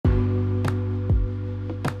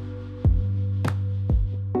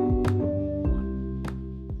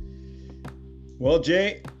Well,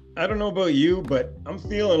 Jay, I don't know about you, but I'm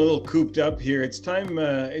feeling a little cooped up here. It's time.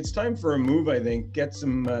 It's time for a move. I think get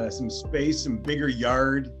some space, some bigger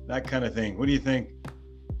yard, that kind of thing. What do you think?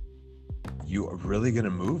 You are really gonna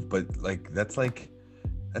move, but that's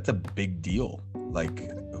a big deal. Like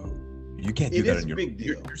you can't do It that is on a your big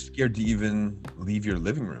deal. You're scared to even leave your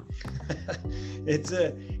living room.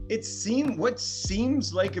 What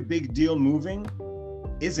seems like a big deal moving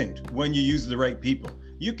isn't when you use the right people.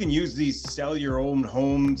 You can use these sell your own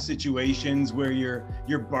home situations where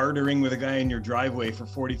you're bartering with a guy in your driveway for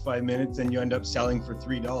 45 minutes and you end up selling for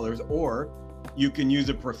 $3, or you can use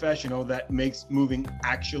a professional that makes moving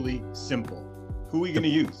actually simple. Who are we going to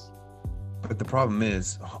use? But the problem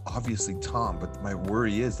is, obviously, Tom. But my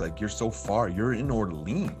worry is, you're so far. You're in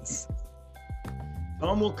Orleans.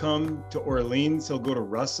 Tom will come to Orleans. He'll go to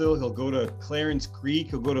Russell. He'll go to Clarence Creek.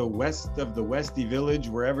 He'll go to west of the Westy Village,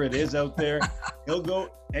 wherever it is out there. He'll go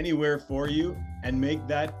anywhere for you and make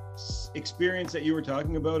that experience that you were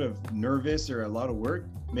talking about of nervous or a lot of work,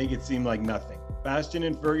 make it seem like nothing. Bastian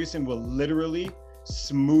and Ferguson will literally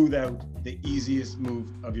smooth out the easiest move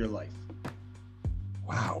of your life.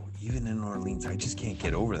 Wow, even in Orleans, I just can't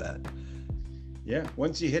get over that. Yeah,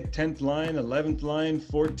 once you hit 10th line, 11th line,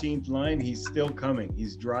 14th line, he's still coming.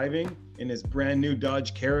 He's driving in his brand new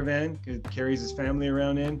Dodge Caravan, carries his family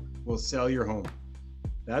around in, will sell your home.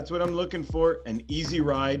 That's what I'm looking for, an easy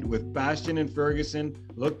ride with Bastian and Ferguson.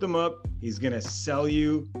 Look them up. He's going to sell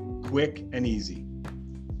you quick and easy.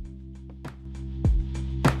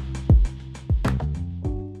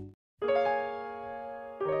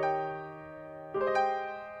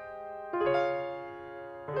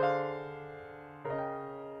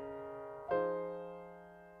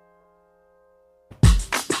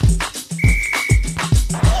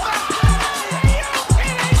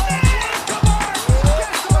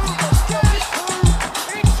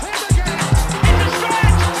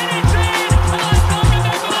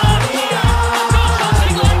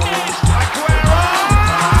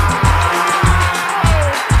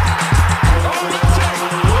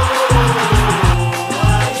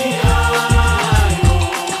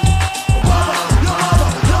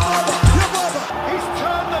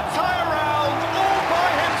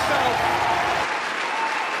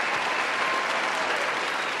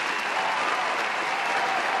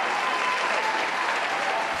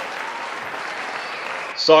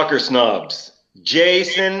 Soccer snobs.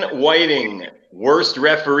 Jason Whiting, worst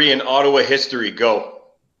referee in Ottawa history. Go.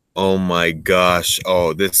 Oh my gosh.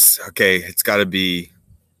 Oh, okay. It's got to be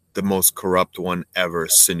the most corrupt one ever,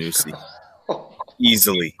 Sanusi.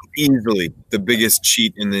 Easily the biggest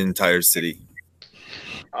cheat in the entire city.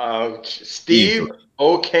 Steve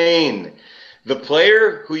O'Kane, the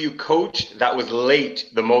player who you coached that was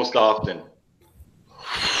late the most often.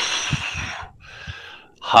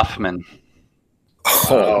 Huffman.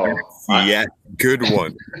 Oh, yeah, good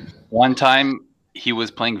one. One time he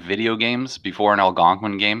was playing video games before an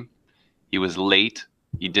Algonquin game. He was late.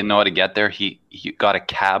 He didn't know how to get there. He got a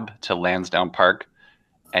cab to Lansdowne Park,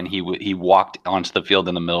 and he walked onto the field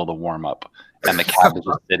in the middle of the warm-up, and the cab was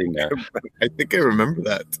just sitting there. I think I remember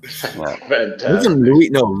that. Yeah. Fantastic. Wasn't Louis?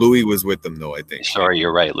 No, Louis was with them, though, I think. Sorry,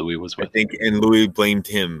 you're right. Louis was with them. And Louis blamed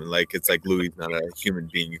him. It's like Louis not a human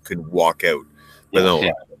being. You couldn't walk out. But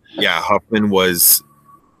yeah, Huffman was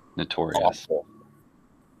notorious. Awful.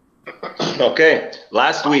 Okay,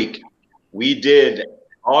 last week we did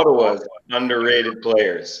Ottawa's underrated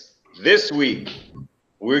players. This week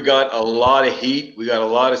we got a lot of heat, we got a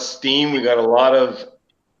lot of steam, we got a lot of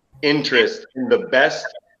interest in the best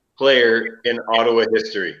player in Ottawa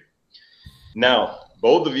history. Now,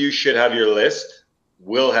 both of you should have your list.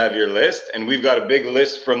 We'll have your list, and we've got a big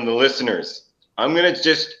list from the listeners. I'm going to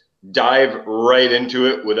just dive right into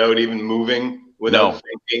it without even moving, without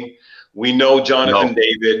thinking. We know Jonathan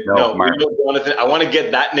David. We know Jonathan. I want to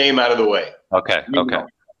get that name out of the way. Okay.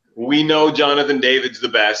 We know Jonathan David's the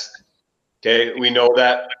best. Okay, we know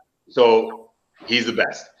that. So he's the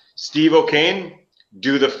best. Steve O'Kane,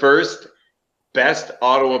 do the first best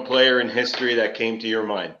Ottawa player in history that came to your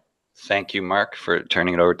mind. Thank you, Mark, for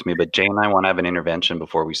turning it over to me. But Jay and I want to have an intervention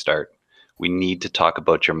before we start. We need to talk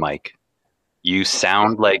about your mic. You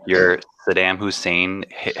sound like you're Saddam Hussein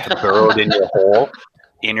burrowed in your hole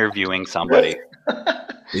interviewing somebody.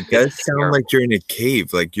 It does sound like you're in a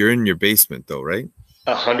cave, like you're in your basement, though, right?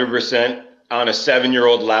 100%. On a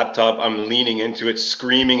 7-year-old laptop, I'm leaning into it,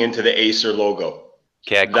 screaming into the Acer logo.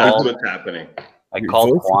 Okay, that's what's happening. I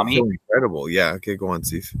called Kwame. So incredible. Yeah. Okay, go on,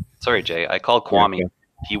 Steve. Sorry, Jay. I called Kwame. Yeah.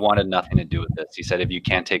 He wanted nothing to do with this. He said if you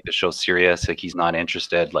can't take the show serious, he's not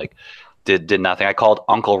interested. Did nothing. I called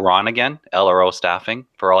Uncle Ron again, LRO Staffing,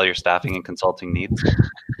 for all your staffing and consulting needs.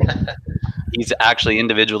 he's actually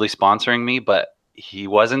individually sponsoring me, but he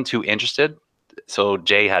wasn't too interested, so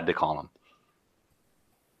Jay had to call him.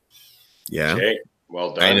 Yeah. Jay,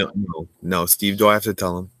 well done. I know. No, Steve, do I have to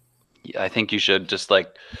tell him? Yeah, I think you should just like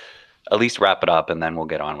at least wrap it up, and then we'll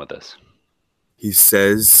get on with this. He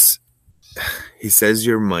says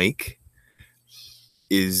your mic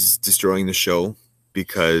is destroying the show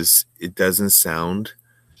because it doesn't sound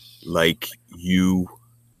like you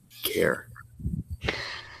care.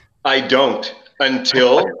 I don't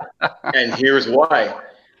until, and here's why.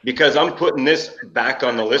 Because I'm putting this back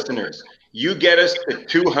on the listeners. You get us to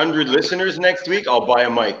 200 listeners next week, I'll buy a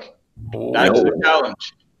mic. That's the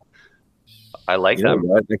challenge. I like You know that.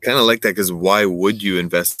 what? I kind of like that because why would you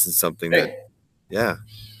invest in something that? Yeah.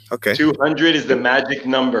 Okay. 200 is the magic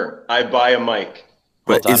number. I buy a mic.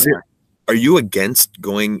 But is it? Are you against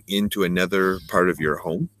going into another part of your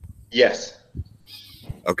home? Yes.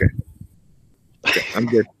 Okay, I'm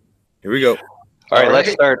good. Here we go. All right,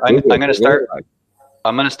 let's start. I'm going to start.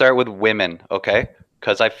 I'm going to start with women, okay?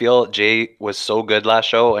 Because I feel Jay was so good last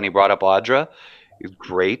show, and he brought up Audra. He's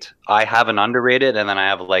great. I have an underrated, and then I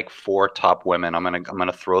have like 4 top women. I'm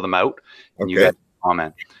gonna throw them out, and you guys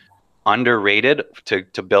comment. Underrated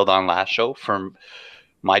to build on last show from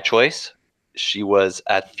my choice. She was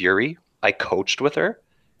at Fury. I coached with her.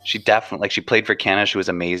 She definitely, like, she played for Canada. She was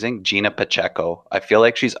amazing. Gina Pacheco. I feel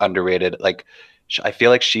like she's underrated. Like, I feel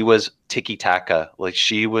like she was tiki-taka. Like,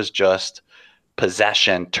 she was just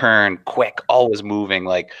possession, turn, quick, always moving.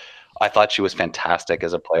 Like, I thought she was fantastic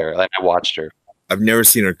as a player. Like, I watched her. I've never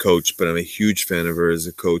seen her coach, but I'm a huge fan of her as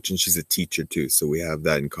a coach, and she's a teacher too. So we have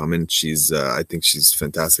that in common. She's, I think she's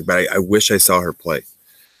fantastic. But I wish I saw her play.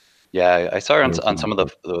 Yeah, I saw her on some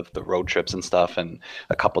of the road trips and stuff, and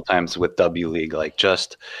a couple times with W League. Like,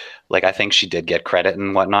 just like, I think she did get credit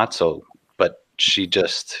and whatnot. So, but she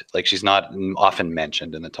just, like, she's not often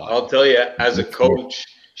mentioned in the talk. I'll tell you, as a coach,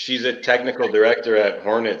 she's a technical director at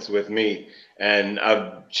Hornets with me, and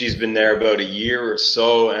she's been there about a year or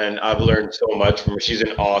so, and I've learned so much from her. She's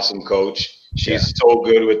an awesome coach. She's so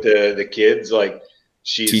good with the kids. Like,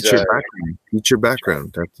 she's teacher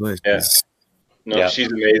background. That's nice. Yeah. No,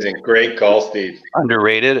 she's amazing. Great call, Steve.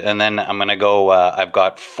 Underrated. And then I'm gonna go. I've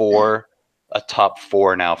got a top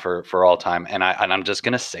 4 now for all time, and I'm just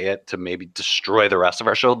gonna say it to maybe destroy the rest of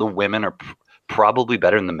our show. The women are probably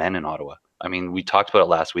better than the men in Ottawa. I mean, we talked about it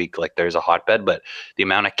last week. Like, there's a hotbed, but the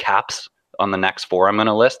amount of caps on the next 4 I'm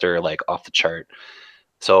gonna list are like off the chart.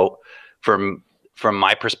 So from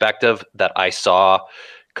my perspective, that I saw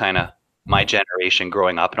kind of my generation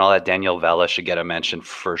growing up and all that, Danielle Vella should get a mention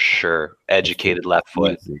for sure. Educated left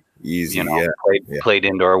foot, easy, you know, played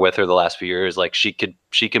indoor with her the last few years. Like, she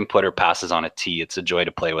can put her passes on a tee. It's a joy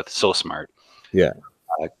to play with. So smart. Yeah.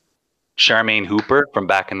 Charmaine Hooper from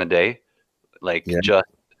back in the day, like, just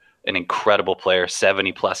an incredible player.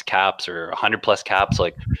 70 plus caps or 100 plus caps,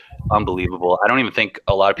 like, unbelievable. I don't even think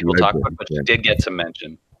a lot of people talk about it, but she did get some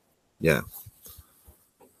mention. Yeah.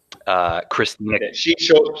 Christina. She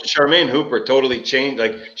showed Charmaine Hooper totally changed.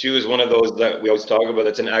 Like, she was one of those that we always talk about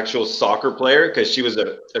that's an actual soccer player, because she was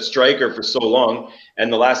a striker for so long,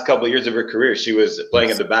 and the last couple of years of her career she was playing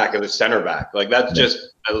at the back as a center back. Like, that's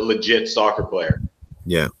just a legit soccer player.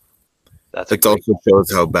 Yeah. It also shows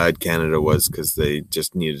how bad Canada was, because they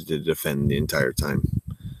just needed to defend the entire time.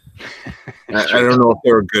 I don't know if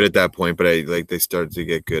they were good at that point, but they started to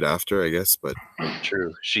get good after, I guess. But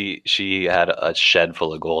true, she had a shed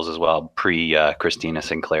full of goals as well, pre Christina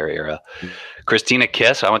Sinclair era. Christina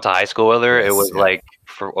Kiss, I went to high school with her. It was like,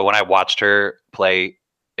 when I watched her play,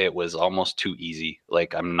 it was almost too easy.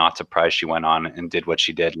 Like, I'm not surprised she went on and did what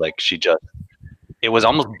she did. Like, it was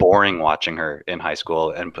almost boring watching her in high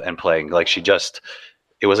school and playing. Like,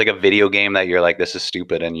 it was like a video game that you're like, this is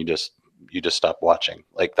stupid, and you just stop watching.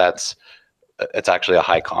 Like, it's actually a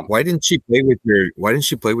high comp. Why didn't she play with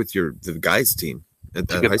the guys team at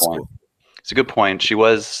high school? It's a good point. She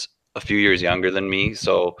was a few years younger than me,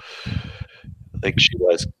 so like, she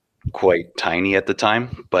was quite tiny at the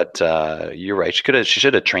time. But you're right. She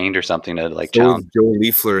should have trained or something to like challenge. Joe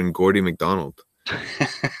Leifler and Gordy McDonald.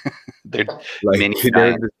 They're like, mini.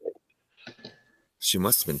 She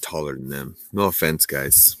must have been taller than them. No offense,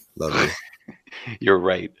 guys. Love you. You're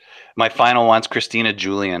right. My final one's Christina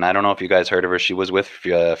Julian. I don't know if you guys heard of her. She was with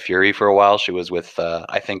Fury for a while. She was with,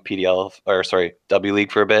 I think, W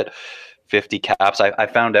League for a bit. 50 caps. I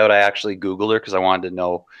found out, I actually Googled her because I wanted to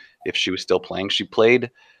know if she was still playing. She played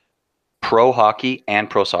pro hockey and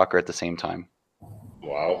pro soccer at the same time.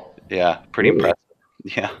 Wow. Yeah, pretty impressive.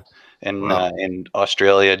 Yeah. And in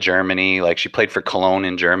Australia, Germany, like, she played for Cologne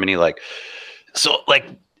in Germany. Like, so, like,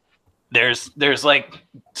 there's like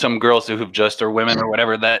some girls who've just, or women or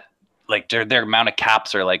whatever, that like their amount of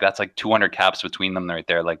caps are like, that's like 200 caps between them right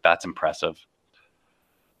there. Like that's impressive.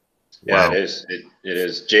 Yeah, wow. It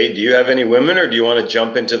is. Jay, do you have any women, or do you want to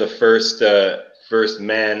jump into the first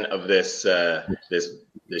man of this this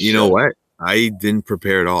you show? Know what? I didn't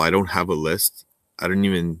prepare at all. I don't have a list. I don't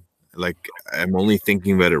even I'm only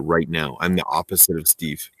thinking about it right now. I'm the opposite of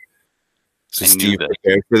Steve. So Steve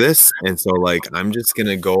prepared for this, and so I'm just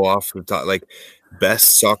gonna go off the top,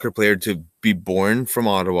 best soccer player to be born from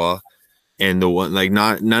Ottawa, and the one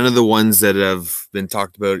none of the ones that have been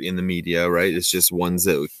talked about in the media, right? It's just ones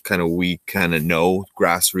that we know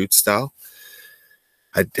grassroots style.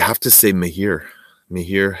 I'd have to say Mihir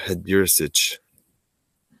Hadjuricic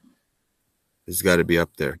has got to be up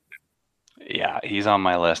there. Yeah, he's on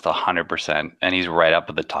my list 100%, and he's right up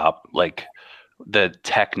at the top. Like the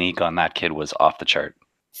technique on that kid was off the chart.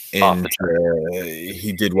 And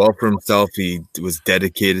he did well for himself. He was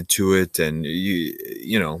dedicated to it, and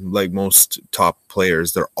you know, like most top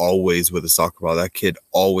players, they're always with a soccer ball. That kid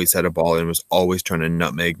always had a ball and was always trying to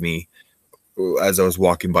nutmeg me as I was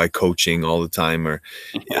walking by coaching all the time. And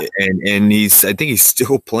I think he's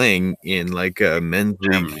still playing in a men's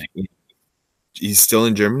league. He's still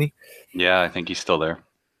in Germany. Yeah, I think he's still there.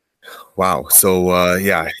 Wow. So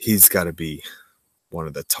yeah, he's got to be one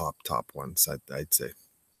of the top ones. I'd say.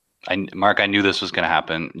 Mark, I knew this was going to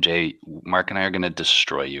happen. Jay, Mark and I are going to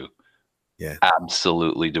destroy you. Yeah,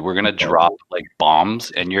 absolutely. We're going to drop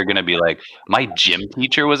bombs, and you're going to be like, my gym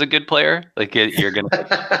teacher was a good player. You're going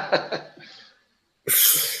to.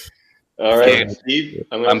 All right, Steve,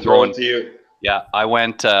 I'm going to throw it to you. Yeah, I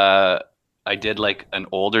went. I did an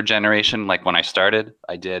older generation. When I started,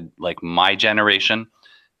 I did my generation,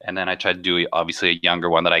 and then I tried to do obviously a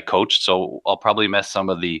younger one that I coached. So I'll probably miss some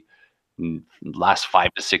of the last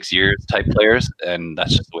 5 to 6 years type players, and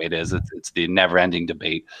that's just the way it is. It's the never-ending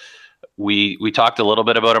debate. We talked a little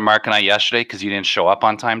bit about it, Mark and I, yesterday, because you didn't show up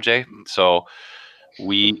on time, Jay. So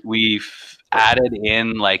we've added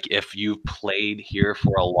in if you've played here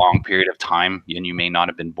for a long period of time and you may not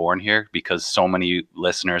have been born here, because so many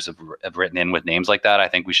listeners have written in with names like that. I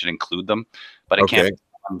think we should include them, but it can't be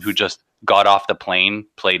someone who just got off the plane,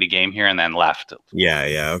 played a game here, and then left.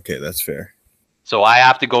 Yeah. Okay, that's fair. So I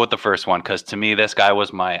have to go with the first one, because to me, this guy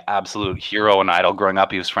was my absolute hero and idol growing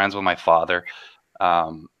up. He was friends with my father.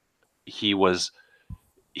 He was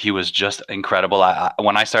just incredible.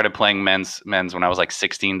 When I started playing men's when I was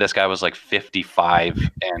 16, this guy was 55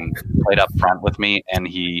 and played up front with me, and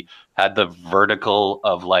he had the vertical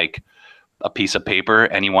of a piece of paper,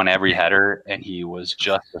 and he won every header, and he was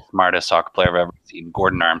just the smartest soccer player I've ever seen.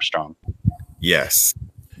 Gordon Armstrong. Yes.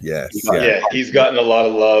 Yeah, he's gotten a lot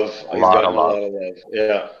of love. A lot of love.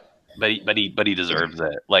 Yeah. But he deserves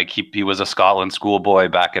it. He was a Scotland schoolboy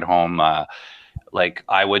back at home.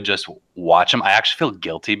 I would just watch him. I actually feel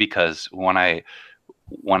guilty because when I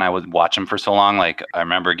would watch him for so long, I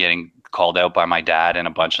remember getting called out by my dad and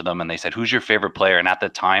a bunch of them, and they said, "Who's your favorite player?" And at the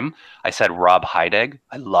time, I said Rob Heidegg.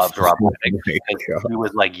 I loved Rob Heidegg. He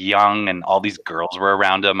was young, and all these girls were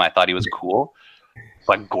around him. I thought he was cool.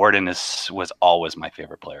 But Gordon was always my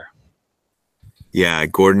favorite player. Yeah,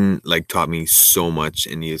 Gordon taught me so much,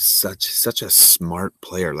 and he is such a smart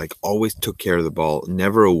player. Always took care of the ball,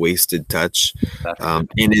 never a wasted touch. And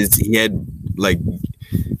he had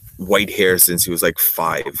white hair since he was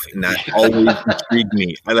 5, and that always intrigued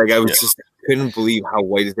me. I was just couldn't believe how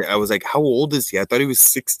white his hair. I was how old is he? I thought he was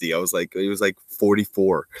 60. I was he was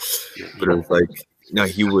 44, but it was no,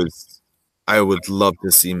 he was. I would love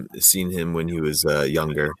to seen him when he was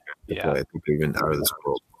younger. Yeah, I think even out of this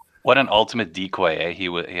world. What an ultimate decoy, eh? He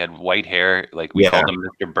had white hair, we called him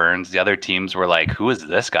Mr. Burns. The other teams were who is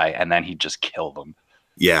this guy? And then he just killed them.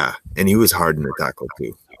 Yeah, and he was hard in the tackle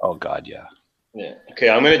too. Oh God, yeah. Yeah. Okay,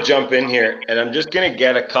 I'm going to jump in here, and I'm just going to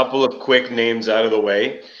get a couple of quick names out of the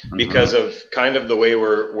way because of kind of the way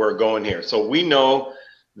we're going here. So we know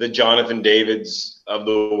the Jonathan Davids of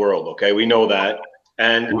the world. Okay, we know that.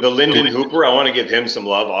 And the Lyndon Hooper, I want to give him some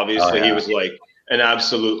love. Obviously, he was an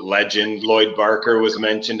absolute legend. Lloyd Barker was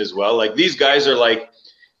mentioned as well. These guys are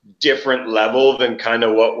different level than kind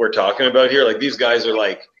of what we're talking about here. These guys are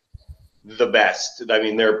the best. I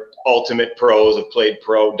mean, they're ultimate pros, have played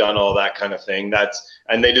pro, done all that kind of thing.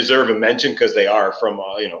 And they deserve a mention because they are from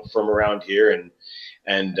from around here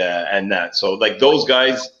and that. So those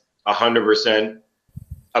guys, 100%.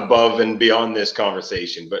 Above and beyond this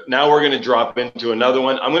conversation. But now we're going to drop into another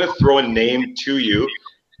one. I'm going to throw a name to you,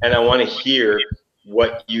 and I want to hear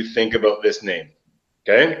what you think about this name.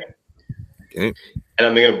 Okay? And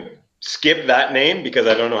I'm going to skip that name because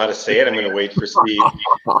I don't know how to say it. I'm going to wait for Steve.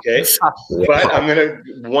 Okay? But I'm going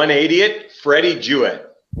to 180 it. Freddie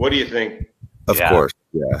Jewett. What do you think? Of course.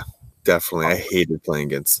 Yeah. Definitely. I hated playing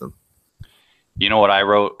against them. You know what I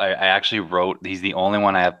wrote? I actually wrote, he's the only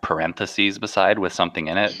one I have parentheses beside with something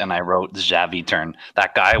in it, and I wrote Xavi turn.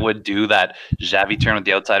 That guy would do that Xavi turn with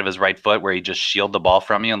the outside of his right foot where he just shield the ball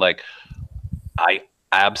from you, and like I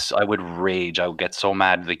would rage. I would get so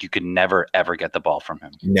mad. Like you could never ever get the ball from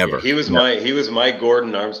him. Never. Yeah, he was my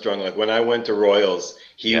Gordon Armstrong. Like when I went to Royals,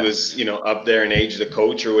 he was, you know, up there in age, the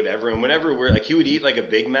coach or whatever. And whenever we're like, he would eat like a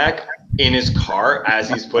Big Mac in his car as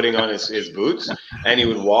he's putting on his boots, and he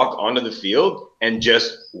would walk onto the field and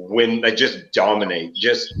just win, like just dominate,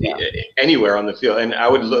 just anywhere on the field. And I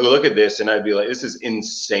would look at this and I'd be like, this is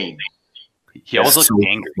insane. He always looked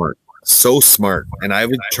angry. So smart. And I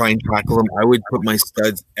would try and tackle him. I would put my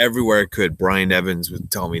studs everywhere I could. Brian Evans would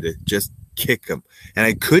tell me to just kick him, and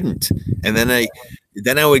I couldn't. And then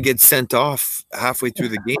I would get sent off halfway through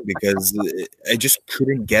the game because I just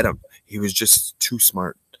couldn't get him. He was just too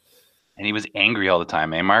smart. And he was angry all the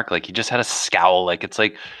time, eh, Mark? Like he just had a scowl. Like it's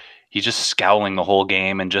like he's just scowling the whole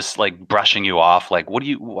game and just like brushing you off. Like,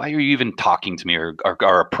 why are you even talking to me or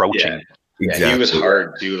approaching? Yeah, exactly. He was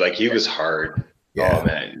hard, dude. Like he was hard. Yeah. Oh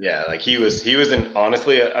man, yeah. Like he was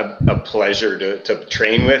honestly a pleasure to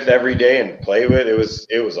train with every day and play with. It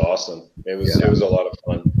was awesome. It was a lot of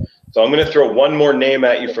fun. So I'm gonna throw one more name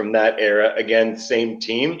at you from that era. Again, same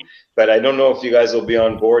team, but I don't know if you guys will be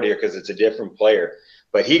on board here because it's a different player.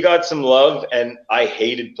 But he got some love, and I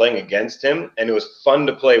hated playing against him, and it was fun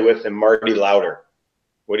to play with him. Marty Lauder.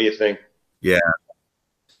 What do you think? Yeah,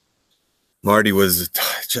 Marty was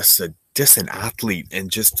just an athlete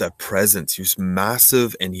and just a presence. He was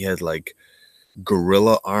massive, and he had like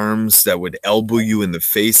gorilla arms that would elbow you in the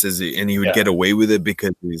face and he would get away with it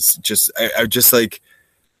because he's just I just like,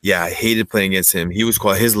 I hated playing against him. He was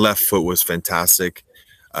his left foot was fantastic.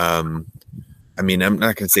 I mean, I'm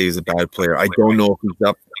not gonna say he's a bad player. I don't know if he's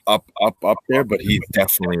up there, but he's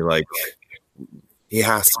definitely like, he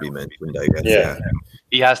has to be mentioned, I guess. Yeah.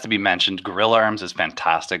 He has to be mentioned. Gorilla Arms is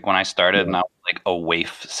fantastic. When I started, and I was like a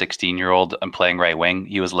waif 16-year-old and playing right wing,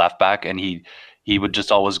 he was left back, and he would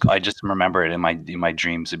just always. I just remember it in my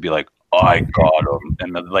dreams. It'd be like, I got him,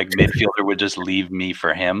 and the like midfielder would just leave me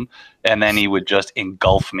for him, and then he would just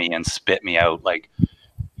engulf me and spit me out. Like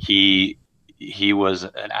he was,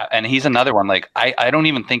 and he's another one. Like I don't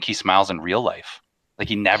even think he smiles in real life. Like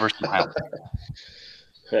he never smiles.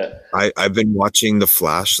 I've been watching The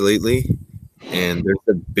Flash lately, and there's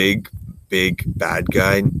a big bad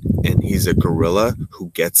guy, and he's a gorilla who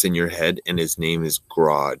gets in your head, and his name is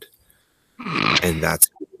Grodd. And that's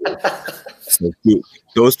so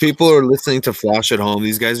those people are listening to Flash at home.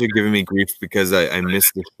 These guys are giving me grief because I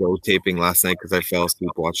missed the show taping last night because I fell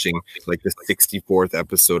asleep watching like the 64th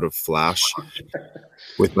episode of Flash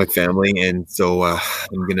with my family, and so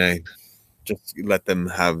I'm gonna just let them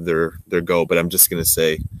have their go. But I'm just gonna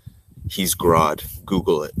say he's Grodd.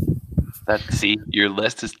 Google it. See, your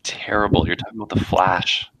list is terrible. You're talking about the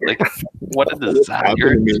Flash. Like, what a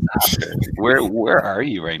disaster! Where are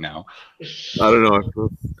you right now? I don't know.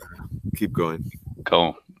 Keep going.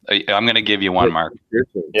 Go. I'm gonna give you one, Mark.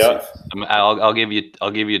 Yeah. I'll give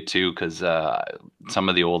you two because some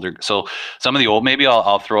of the old. Maybe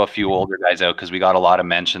I'll throw a few older guys out because we got a lot of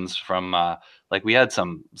mentions from like we had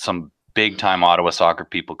some big time Ottawa soccer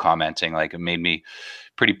people commenting. Like it made me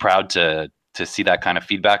pretty proud to see that kind of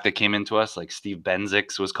feedback that came into us. Like Steve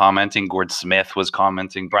Benzix was commenting, Gord Smith was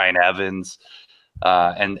commenting, Brian Evans,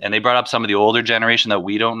 and they brought up some of the older generation that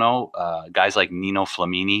we don't know. Guys like Nino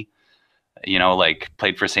Flamini, you know, like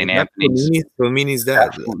played for St. Anthony's. Flamini's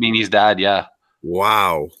dad. Flamini's dad, yeah.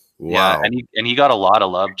 Wow. Yeah, and he got a lot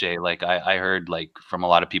of love, Jay. Like I heard like from a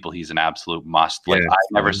lot of people, he's an absolute must. Like I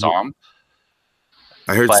never saw him.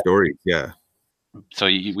 I heard stories, yeah. So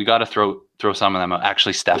we got to throw some of them out.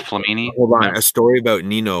 Actually, Steph Flamini. Hold on, a story about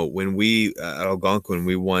Nino when we at Algonquin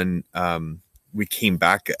we won. We came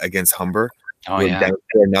back against Humber. Oh we down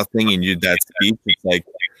 4-0, and you did that speech. It's like,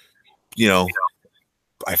 you know,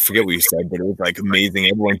 I forget what you said, but it was like amazing.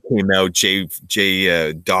 Everyone came out.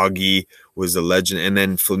 Jay Doggy was a legend, and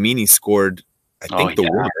then Flamini scored. I think the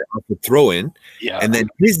winner off the throw in. Yeah, and then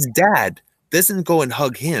his dad doesn't go and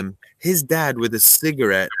hug him. His dad with a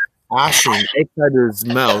cigarette. Ashing outside of his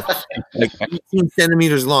mouth, like 18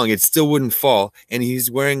 centimeters long. It still wouldn't fall, and he's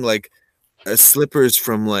wearing like slippers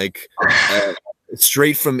from like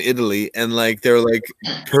straight from Italy, and like they're like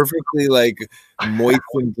perfectly like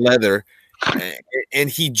moistened leather. And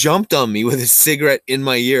he jumped on me with a cigarette in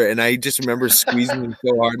my ear, and I just remember squeezing him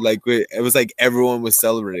so hard, like it was like everyone was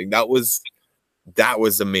celebrating. That was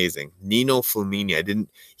amazing. Nino Flamini.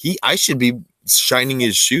 I should be shining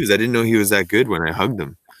his shoes. I didn't know he was that good when I hugged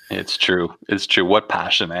him. It's true. It's true. What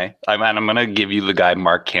passion, eh? I'm going to give you the guy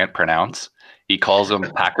Mark can't pronounce. He calls him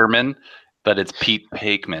Packerman, but it's Peter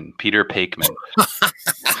Pakeman.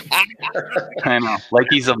 I know. Like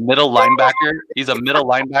he's a middle linebacker. He's a middle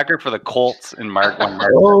linebacker for the Colts in Mark.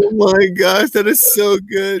 Oh my gosh, that is so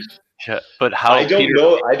good. Yeah, but how I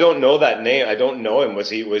don't know that name. I don't know him.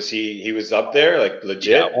 He was up there like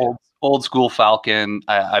legit? Yeah, old school Falcon.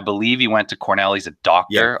 I believe he went to Cornell. He's a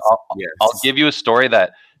doctor. Yes. I'll give you a story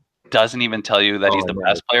that doesn't even tell you that he's the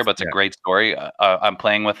best player, but it's a great story. I'm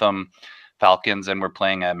playing with him, Falcons, and we're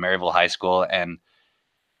playing at Maryville High School, and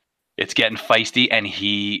it's getting feisty, and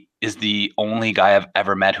he is the only guy I've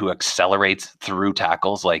ever met who accelerates through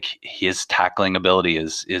tackles. Like his tackling ability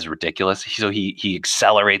is ridiculous. So he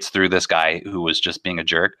accelerates through this guy who was just being a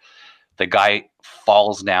jerk. The guy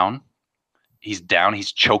falls down. He's down.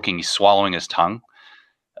 He's choking. He's swallowing his tongue.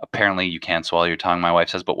 Apparently, you can't swallow your tongue. My wife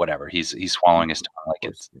says, but whatever. He's swallowing his tongue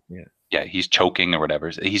like it's he's choking or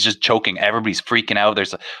whatever. He's just choking. Everybody's freaking out.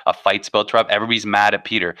 There's a fight spilled to up. Everybody's mad at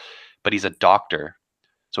Peter, but he's a doctor.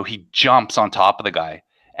 So he jumps on top of the guy,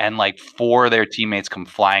 and like 4 of their teammates come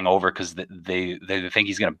flying over because they think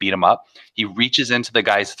he's going to beat him up. He reaches into the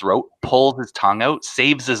guy's throat, pulls his tongue out,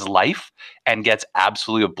 saves his life, and gets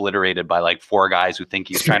absolutely obliterated by like 4 guys who think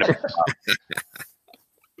he's trying to beat him up.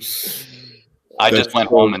 I just went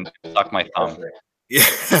home and sucked my thumb. Yeah,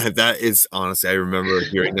 that is honestly, I remember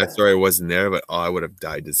hearing that story. I wasn't there, but I would have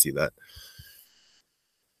died to see that.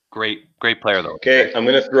 Great player though. Okay, I'm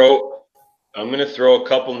gonna throw a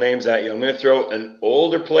couple names at you. I'm gonna throw an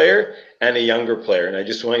older player and a younger player, and I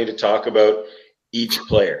just want you to talk about each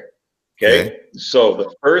player. Okay. So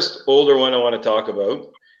the first older one I want to talk about.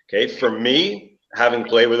 Okay, for me, having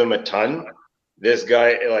played with him a ton, this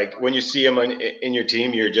guy, like when you see him in your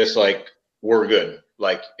team, you're just like, we're good.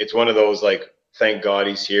 Like it's one of those like, thank God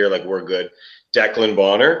he's here. Like we're good. Declan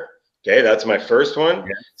Bonner. Okay, that's my first one.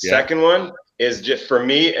 Second one is just for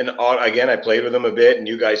me, and again, I played with him a bit, and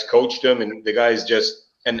you guys coached him, and the guy's just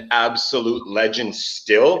an absolute legend.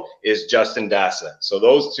 Still is Justin Dassa. So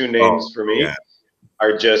those 2 names for me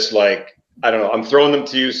are just like, I don't know. I'm throwing them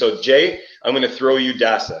to you. So Jay, I'm going to throw you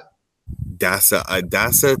Dassa.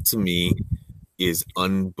 Dassa to me is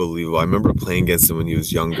unbelievable. I remember playing against him when he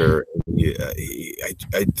was younger.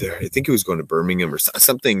 I think he was going to Birmingham or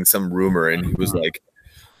something, some rumor, and he was like,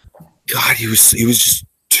 God, he was just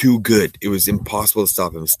too good. It was impossible to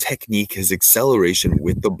stop him. His technique, his acceleration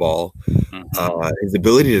with the ball, his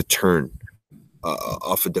ability to turn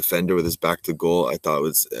off a defender with his back to goal, I thought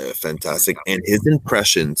was fantastic. And his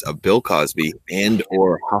impressions of Bill Cosby and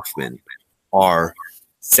or Huffman are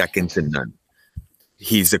second to none.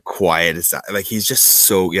 He's the quietest. Like he's just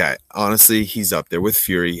so honestly, he's up there with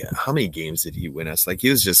Fury. How many games did he win us? Like he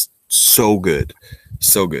was just so good,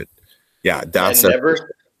 so good. Yeah, that's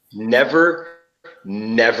never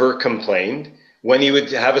complained when he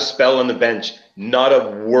would have a spell on the bench. Not a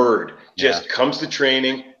word. Just comes to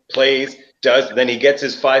training, plays, then he gets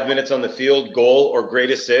his 5 minutes on the field, goal or great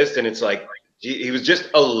assist, and it's like he was just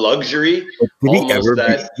a luxury.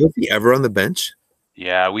 Was he ever on the bench?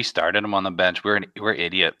 Yeah, we started him on the bench. We're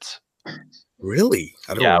idiots. Really?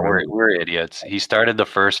 We're idiots. He started the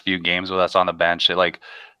first few games with us on the bench. Like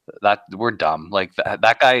that, we're dumb. Like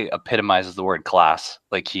that guy epitomizes the word class.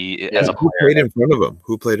 Like as a player. Who played in front of him?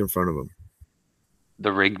 Who played in front of him?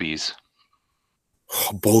 The Rigby's.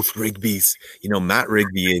 Oh, both Rigby's. You know, Matt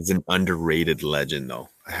Rigby is an underrated legend, though.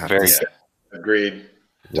 I have to say. Agreed.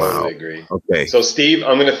 Wow. Totally agreed. Okay. So, Steve,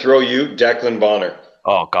 I'm going to throw you Declan Bonner.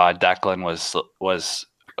 Oh God, Declan was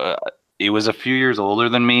he was a few years older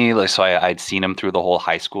than me. Like, so I'd seen him through the whole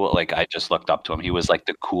high school. Like, I just looked up to him. He was like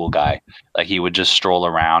the cool guy. Like, he would just stroll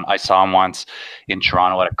around. I saw him once in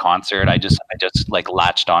Toronto at a concert. I just like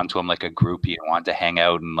latched onto him like a groupie and wanted to hang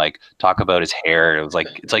out and like talk about his hair. It was like,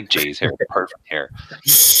 it's like Jay's hair, perfect hair.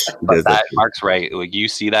 But Mark's right. Like, you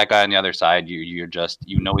see that guy on the other side, you're just,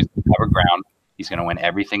 he's gonna cover ground. He's gonna win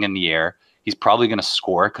everything in the air. He's probably going to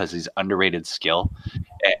score because he's underrated skill,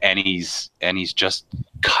 and he's just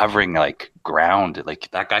covering like ground. Like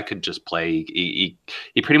that guy could just play. He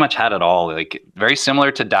pretty much had it all. Like very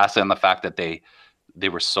similar to Dassa in the fact that they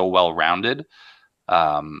were so well rounded.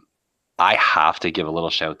 I have to give a little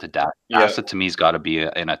shout to Dassa. Yeah. Dassa to me has got to be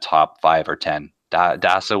in a top 5 or 10.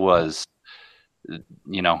 Dassa was,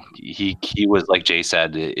 you know, he was like Jay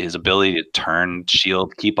said, his ability to turn,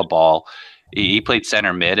 shield, keep a ball. He played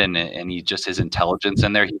center mid, and he just his intelligence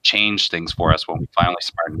in there. He changed things for us when we finally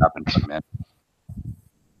smartened up and put him in.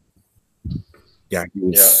 Yeah.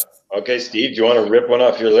 Okay, Steve, do you want to rip one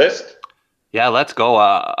off your list? Yeah, let's go.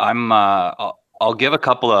 I'll give a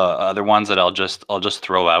couple of other ones that I'll just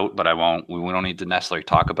throw out, but I won't. We don't need to necessarily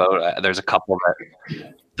talk about. There's a couple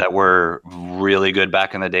that were really good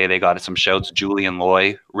back in the day. They got some shouts. Julian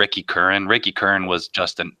Loy, Ricky Curran. Ricky Curran was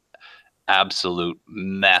just an absolute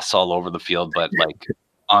mess all over the field, but like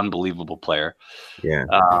unbelievable player. Yeah.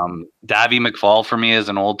 Davy McFall for me is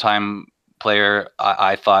an old time player.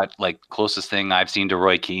 I thought like closest thing I've seen to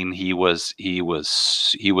Roy Keane. He was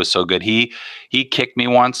so good. He kicked me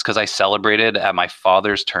once because I celebrated at my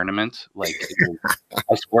father's tournament. Like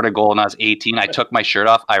I scored a goal when I was 18. I took my shirt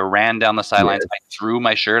off. I ran down the sidelines. I threw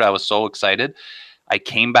my shirt. I was so excited. I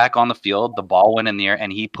came back on the field. The ball went in the air,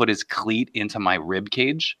 and he put his cleat into my rib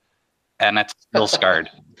cage, and that's still scarred.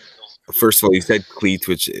 First of all, you said cleats,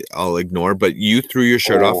 which I'll ignore, but you threw your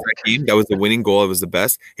shirt off that game. That was the winning goal. It was the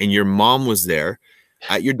best. And your mom was there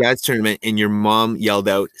at your dad's tournament, and your mom yelled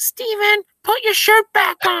out, "Steven, put your shirt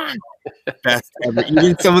back on." Best ever.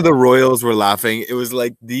 Even some of the Royals were laughing. It was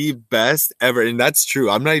like the best ever. And that's true.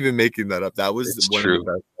 I'm not even making that up. That was one of the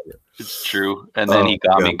best ever. It's true. And then he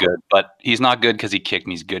got me good. But he's not good because he kicked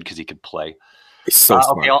me. He's good because he could play. He's so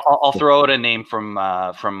smart. Okay, I'll throw out a name from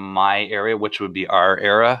my area, which would be our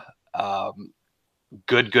era.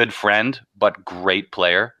 Good friend, but great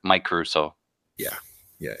player, Mike Caruso. Yeah.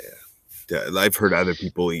 I've heard other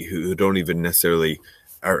people who don't even necessarily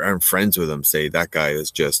aren't friends with him say that guy is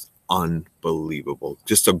just unbelievable,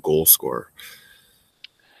 just a goal scorer.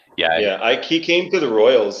 He came to the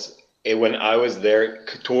Royals when I was there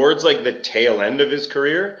towards like the tail end of his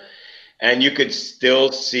career, and you could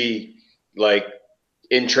still see like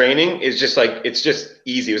in training it's just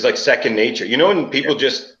easy. It was like second nature. You know, when people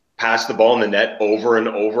just pass the ball in the net over and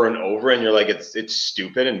over and over, and you're like, it's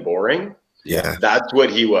stupid and boring. Yeah, that's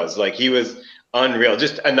what he was. Like, he was unreal.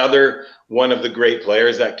 Just another one of the great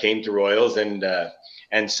players that came to Royals and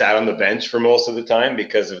sat on the bench for most of the time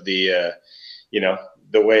because of the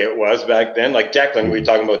the way it was back then. Like Declan, we were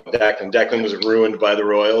talking about Declan. Declan was ruined by the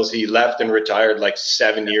Royals. He left and retired like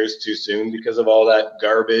 7 years too soon because of all that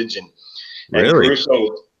garbage. And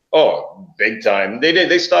Caruso, big time.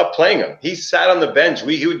 They stopped playing him. He sat on the bench.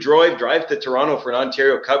 He would drive to Toronto for an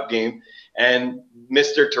Ontario Cup game, and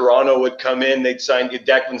Mr. Toronto would come in. They'd sign you.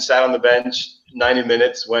 Declan sat on the bench 90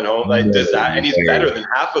 minutes, went home. Like, does that, and he's better than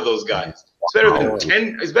half of those guys. He's better than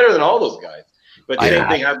 10. He's better than all those guys. But the same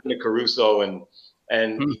thing happened to Caruso,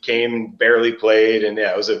 and he came, barely played, and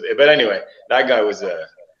it was but anyway, that guy was a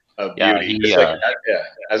beauty.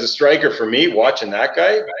 As a striker for me, watching that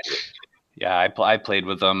guy. Yeah, I played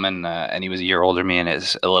with him, and he was a year older than me, and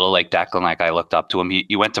it's a little like Declan. Like, I looked up to him.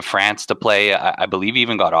 He went to France to play. I believe he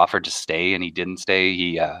even got offered to stay, and he didn't stay.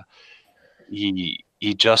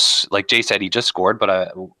 He just, like Jay said, he just scored,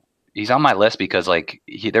 but he's on my list because like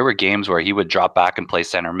there were games where he would drop back and play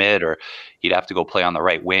center mid, or he'd have to go play on the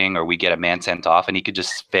right wing, or we get a man sent off, and he could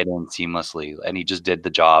just fit in seamlessly, and he just did the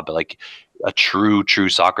job like a true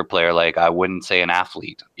soccer player. Like, I wouldn't say an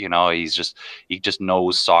athlete, you know. He just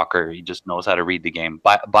knows soccer. He just knows how to read the game.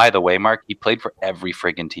 By the way, Mark, he played for every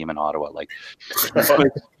friggin' team in Ottawa. Like,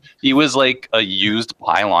 he was like a used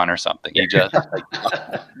pylon or something. He just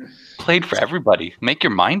played for everybody. Make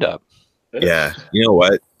your mind up. Yeah, you know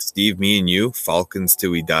what, Steve, me and you, Falcons till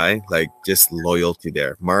we die, like, just loyalty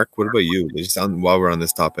there. Mark, what about you? Just while we're on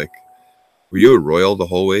this topic, were you a Royal the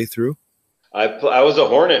whole way through? I was a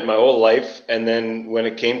Hornet my whole life, and then when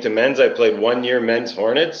it came to men's, I played 1 year men's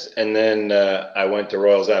Hornets, and then I went to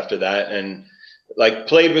Royals after that, and like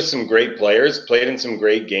played with some great players, played in some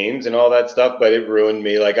great games and all that stuff, but it ruined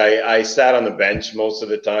me. Like, I sat on the bench most of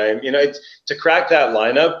the time. You know, to crack that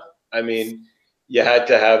lineup, I mean, you had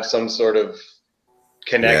to have some sort of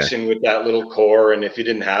connection with that little core, and if you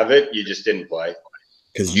didn't have it, you just didn't play.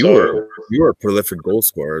 Because you were a prolific goal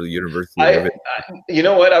scorer at the University of you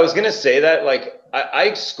know what? I was going to say that, like,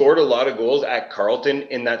 I scored a lot of goals at Carleton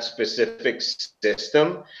in that specific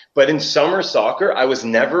system, but in summer soccer, I was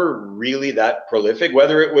never really that prolific,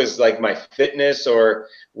 whether it was like my fitness or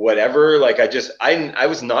whatever. Like, I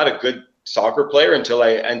was not a good soccer player until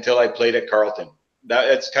I played at Carleton.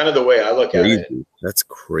 That's kind of the way I look at it. That's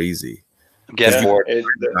crazy.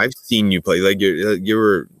 I've seen you play. Like,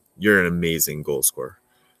 you're an amazing goal scorer.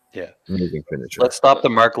 Yeah. Amazing finisher. Let's stop the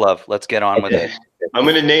Mark Love. Let's get on with it. I'm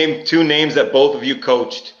going to name 2 names that both of you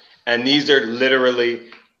coached, and these are literally,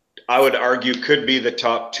 I would argue, could be the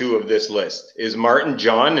top 2 of this list, is Martin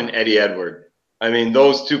John and Eddie Edward. I mean,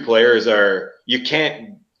 those 2 players you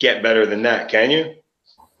can't get better than that, can you?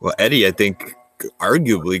 Well, Eddie, I think,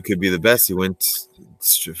 arguably could be the best. He went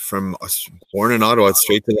from born in Ottawa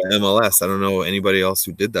straight to the MLS. I don't know anybody else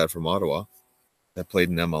who did that from Ottawa that played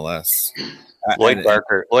in MLS. Lloyd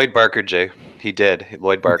Barker, Jay. He did.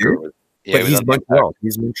 Lloyd Barker. Yeah, but he was he's on the Montreal.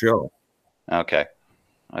 He's Montreal. Okay.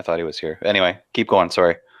 I thought he was here. Anyway, keep going.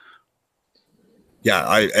 Sorry.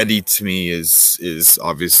 Yeah, Eddie to me is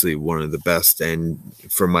obviously one of the best, and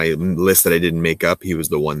for my list that I didn't make up, he was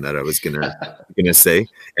the one that I was gonna say.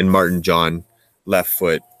 And Martin John, left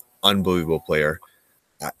foot, unbelievable player.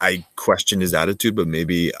 I question his attitude, but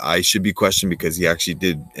maybe I should be questioned because he actually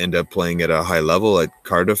did end up playing at a high level at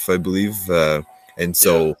Cardiff, I believe, and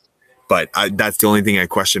so. Yeah. But that's the only thing I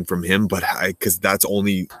question from him. But because that's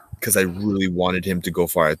only because I really wanted him to go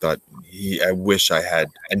far. I thought I wish I had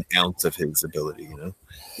an ounce of his ability, you know.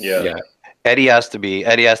 Yeah. Eddie has to be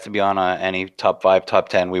on any top 5, top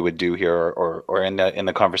 10 we would do here, or in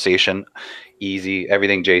the conversation. Easy.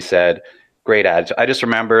 Everything Jay said. Great attitude. I just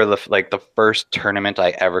remember the first tournament I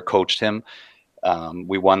ever coached him.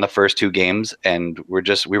 We won the first 2 games, and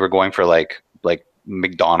we were going for like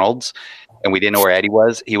McDonald's, and we didn't know where Eddie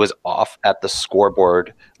was. He was off at the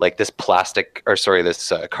scoreboard, like this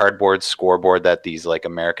cardboard scoreboard that these like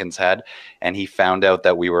Americans had, and he found out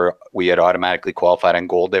that we had automatically qualified on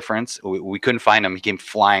goal difference. We couldn't find him. He came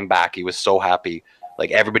flying back. He was so happy,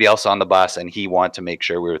 like everybody else on the bus, and he wanted to make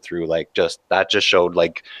sure we were through. Like that just showed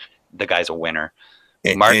like the guy's a winner.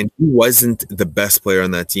 And he wasn't the best player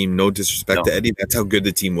on that team. No disrespect to Eddie. That's how good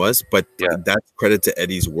the team was. But that's credit to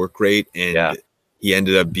Eddie's work rate. And he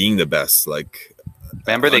ended up being the best. Like,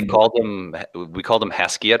 remember we called him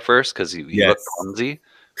Heskey at first because he looked clumsy.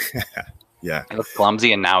 Yeah. He looked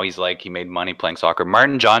clumsy, and now he made money playing soccer.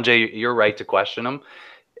 Martin John Jay, you're right to question him.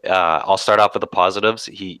 I'll start off with the positives.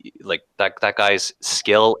 He that guy's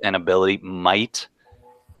skill and ability might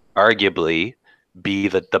arguably be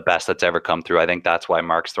the best that's ever come through. I think that's why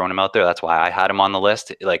Mark's thrown him out there. That's why I had him on the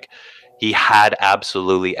list. Like, he had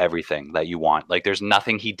absolutely everything that you want. Like, there's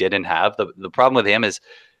nothing he didn't have. The problem with him is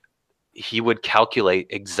he would calculate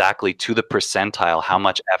exactly to the percentile how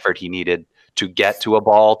much effort he needed to get to a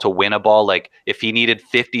ball, to win a ball. Like, if he needed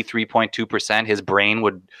 53.2%, his brain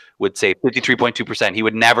would say 53.2%. He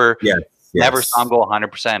would never saw him go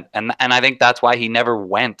 100%. And I think that's why he never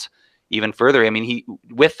went even further. I mean,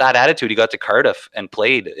 with that attitude, he got to Cardiff and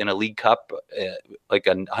played in a League Cup, like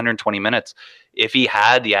 120 minutes. If he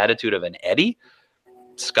had the attitude of an Eddie,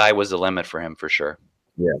 sky was the limit for him for sure.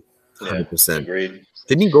 Yeah, 100%. Agreed.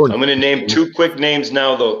 Didn't he go? I'm going to name 2 quick names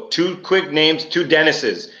now, though. 2 quick names, 2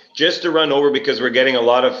 Dennises, just to run over because we're getting a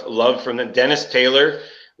lot of love from them. Dennis Taylor.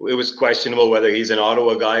 It was questionable whether he's an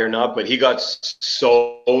Ottawa guy or not, but he got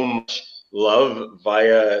so much love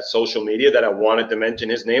via social media that I wanted to mention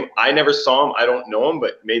his name. I never saw him. I don't know him,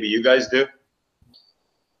 but maybe you guys do.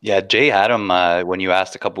 Yeah, Jay had him when you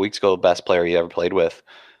asked a couple weeks ago, best player he ever played with.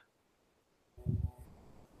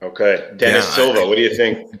 Okay. Dennis Silva, what do you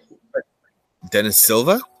think? Dennis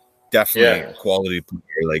Silva? Definitely a quality player.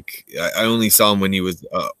 Like, I only saw him when he was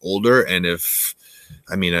older, and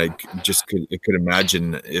I just could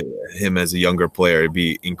imagine him as a younger player. It'd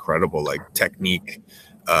be incredible, like technique.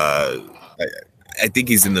 I think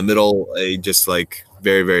he's in the middle, just like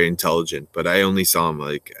very, very intelligent. But I only saw him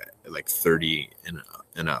like 30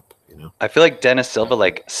 and up. You know, I feel like Dennis Silva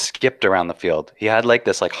like skipped around the field. He had like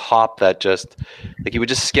this like hop that just like he would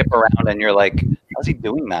just skip around, and you're like, how's he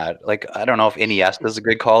doing that? Like, I don't know if Iniesta is a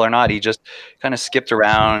good call or not. He just kind of skipped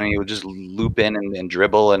around, and he would just loop in and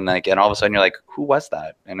dribble, and all of a sudden you're like, who was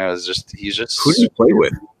that? And it was just who did he play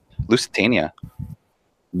with? Lusitania,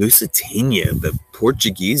 the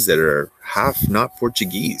Portuguese that are half not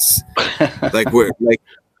Portuguese. like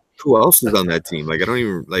who else is on that team? Like, I don't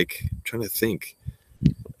even I'm trying to think.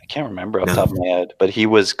 I can't remember off the top of my head, but he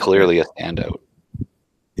was clearly a standout.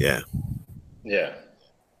 Yeah.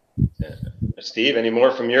 Steve, any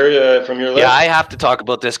more from your list? Yeah, I have to talk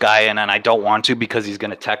about this guy, and I don't want to because he's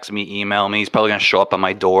going to text me, email me. He's probably going to show up on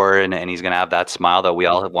my door, and he's going to have that smile that we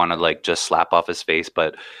all want to like just slap off his face.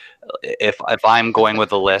 But if I'm going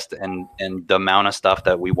with a list and the amount of stuff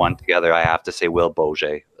that we won together, I have to say Will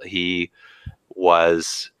Boger. He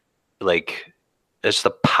was like just a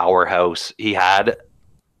powerhouse. He had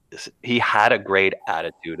a great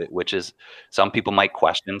attitude, which is some people might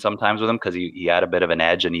question sometimes with him because he had a bit of an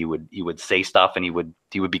edge, and he would say stuff, and he would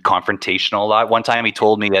be confrontational a lot. One time he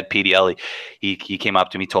told me at PDL, he came up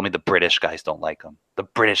to me, told me the British guys don't like him. The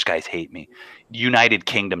British guys hate me. United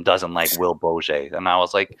Kingdom doesn't like Will Boger. And I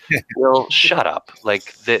was like, Will, shut up.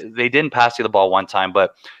 Like, they didn't pass you the ball one time,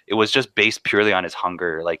 but it was just based purely on his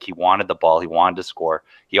hunger. Like, he wanted the ball. He wanted to score.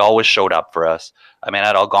 He always showed up for us. I mean,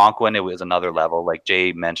 at Algonquin, it was another level. Like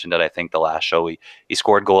Jay mentioned it, I think, the last show. He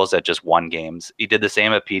scored goals at just 1 games. He did the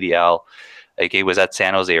same at PDL. Like, he was at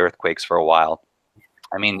San Jose Earthquakes for a while.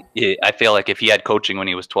 I mean, I feel like if he had coaching when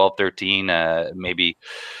he was 12, 13, maybe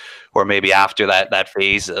or maybe after that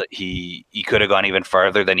phase, he could have gone even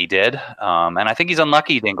farther than he did. And I think he's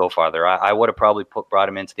unlucky he didn't go farther. I would have probably brought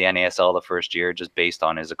him into the NASL the first year just based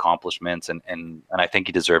on his accomplishments, and I think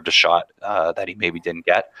he deserved a shot that he maybe didn't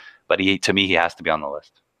get. But to me, he has to be on the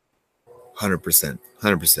list.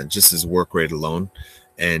 100%. Just his work rate alone,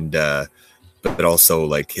 and but also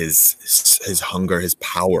like his hunger, his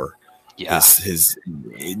power. Yeah, his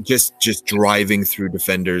just driving through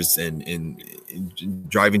defenders and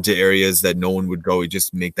driving to areas that no one would go. He'd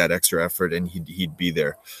just make that extra effort, and he'd be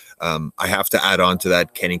there. I have to add on to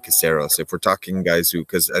that Kenny Caceros. If we're talking guys who,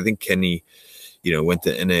 because I think Kenny, went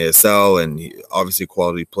to NASL and obviously a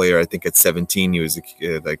quality player. I think at 17 he was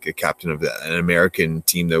like a captain of an American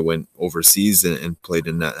team that went overseas and played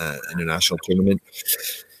in a national tournament.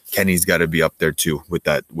 Kenny's got to be up there too with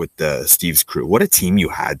Steve's crew. What a team you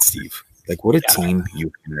had, Steve! Like what a team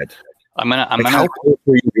you had. How close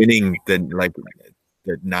were you winning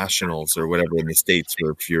the nationals or whatever in the States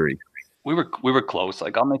for Fury? We were close.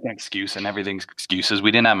 Like I'll make an excuse, and everything's excuses.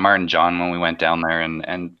 We didn't have Martin John when we went down there,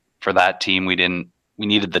 and for that team we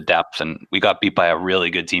needed the depth, and we got beat by a really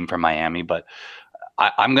good team from Miami. But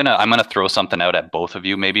I'm gonna throw something out at both of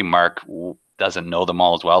you. Maybe Mark doesn't know them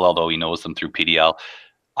all as well, although he knows them through PDL.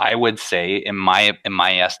 I would say, in my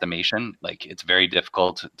estimation, like it's very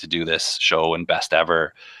difficult to do this show in best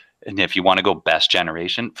ever. And if you want to go best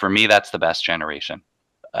generation, for me, that's the best generation.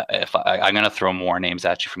 I'm going to throw more names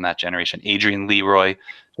at you from that generation: Adrian Leroy,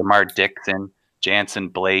 Jamar Dixon, Jansen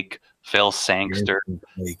Blake, Phil Sangster,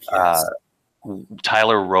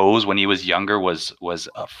 Tyler Rose when he was younger was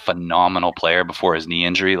a phenomenal player before his knee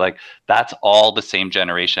injury. Like that's all the same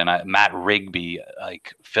generation. Matt Rigby,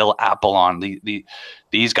 like Phil Apollon,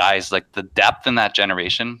 these guys, like the depth in that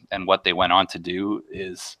generation and what they went on to do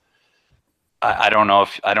is, I don't know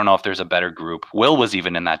if there's a better group. Will was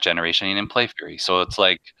even in that generation. He didn't play Fury, so it's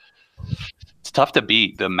like it's tough to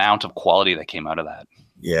beat the amount of quality that came out of that.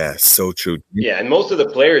 Yeah, so true. Yeah, and most of the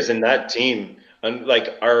players in that team,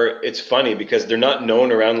 it's funny because they're not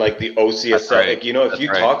known around like the OCSL. Right. Like, if you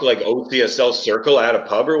talk like OCSL circle at a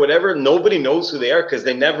pub or whatever, nobody knows who they are because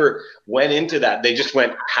they never went into that. They just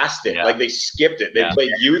went past it. Yeah. Like they skipped it. They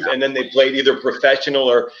played youth and then they played either professional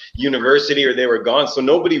or university or they were gone. So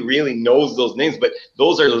nobody really knows those names, but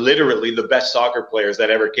those are literally the best soccer players that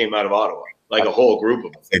ever came out of Ottawa, like a whole group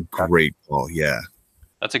of them. A great call. Yeah.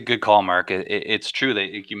 That's a good call, Mark. It's true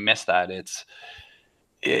that you missed that.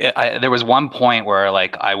 There was one point where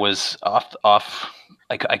like I was off.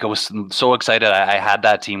 Like I was so excited. I had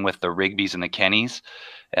that team with the Rigbys and the Kennys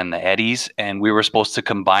and the Eddies, and we were supposed to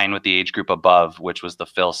combine with the age group above, which was the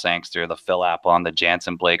Phil Sangster, the Phil Apollon, the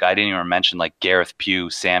Jansen Blake. I didn't even mention like Gareth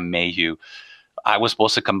Pugh, Sam Mayhew. I was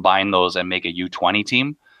supposed to combine those and make a U20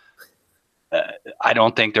 team. I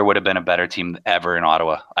don't think there would have been a better team ever in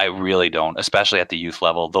Ottawa. I really don't, especially at the youth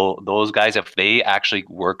level. Though those guys, if they actually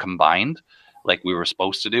were combined like we were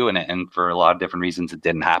supposed to do, and for a lot of different reasons it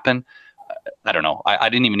didn't happen, I don't know. I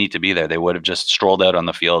didn't even need to be there. They would have just strolled out on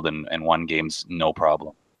the field and won games, no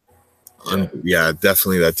problem. Yeah,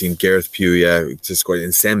 definitely that team. Gareth Pugh, just scored,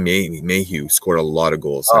 and Sam Mayhew scored a lot of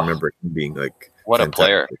goals. I remember him being like, what fantastic. A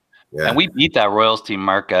player. Yeah. And we beat that Royals team,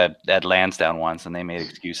 Mark, at Lansdowne once, and they made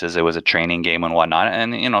excuses. It was a training game and whatnot.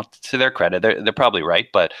 And, to their credit, they're probably right.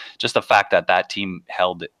 But just the fact that team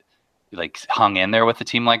hung in there with a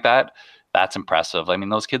team like that, that's impressive. I mean,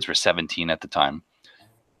 those kids were 17 at the time.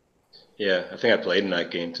 Yeah, I think I played in that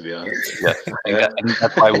game, to be honest. Yeah,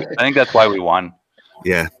 I think that's why we won.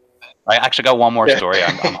 Yeah. I actually got one more story.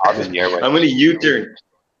 I'm hogging the airway. I'm going to U-turn.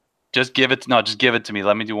 Just give it to me.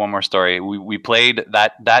 Let me do one more story. We played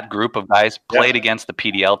that group of guys played against the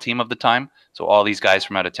PDL team of the time. So all these guys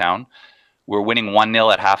from out of town were winning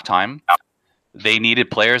 1-0 at halftime. They needed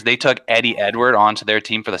players. They took Eddie Edward onto their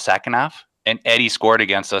team for the second half, and Eddie scored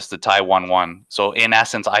against us to tie 1-1. So in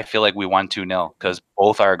essence, I feel like we won 2-0 because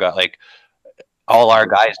both our guys, all our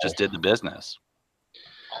guys, just did the business.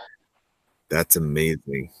 That's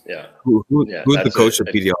amazing. Yeah. Who's the coach of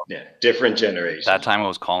PDL? Yeah, different generation. That time it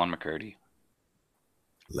was Colin McCurdy.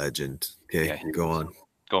 Legend. Okay, go on.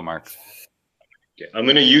 Go, Mark. Okay. I'm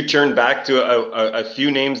going to U-turn back to a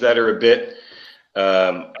few names that are a bit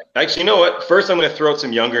actually, you know what? First, I'm going to throw out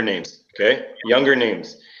some younger names, okay? Younger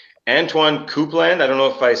names. Antoine Coupland. I don't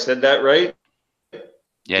know if I said that right.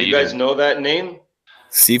 Yeah, you guys know that name?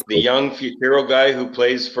 Steve, the young Futuro guy who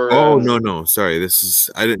plays for. Oh no! Sorry, this is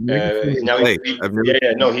I didn't.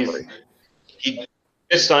 He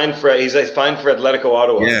just signed for. He's signed for Atletico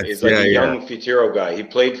Ottawa. Yeah, he's like a young Futuro guy. He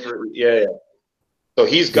played for. So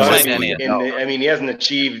he's got to be. I mean, he hasn't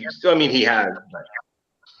achieved. I mean, he has.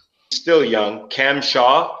 He's still young. Cam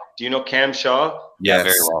Shaw. Do you know Cam Shaw? Yeah,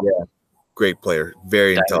 very well. Yeah. Great player.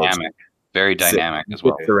 Very intelligent. Dynamic. Very dynamic as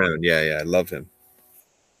well. Around. Yeah. I love him.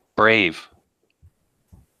 Brave.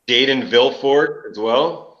 Jaden Vilfort as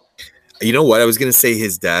well. You know what? I was going to say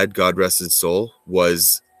his dad, God rest his soul,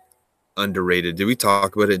 was underrated. Did we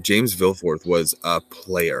talk about it? James Vilforth was a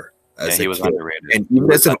player. He was underrated. And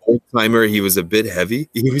even as an old timer, he was a bit heavy.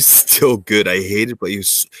 He was still good. I hated, but he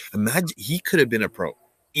was. Imagine he could have been a pro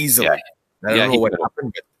easily. Yeah. I don't know what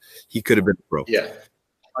happened, but he could have been a pro. Yeah,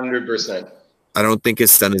 100%. I don't think his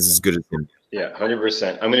son is as good as him. Yeah,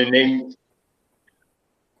 100%. I'm going to name.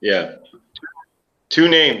 Yeah, 2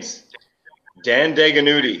 names: Dan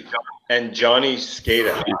Deganuti and Johnny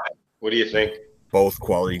Skata. What do you think? Both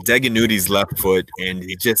quality. Deganuti's left foot, and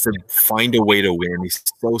he just find a way to win. He's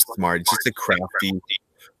so smart. Just a crafty,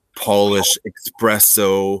 polished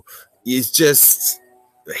espresso. He's just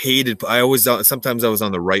hated. Sometimes I was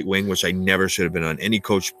on the right wing, which I never should have been on. Any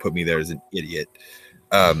coach put me there as an idiot.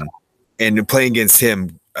 And playing against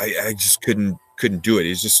him, I just couldn't do it.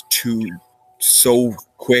 He's just so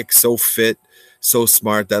quick, so fit, so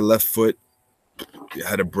smart. That left foot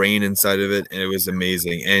had a brain inside of it, and it was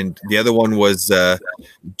amazing. And the other one was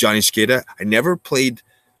Johnny Skata. I never played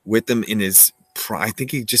with him in his prime. I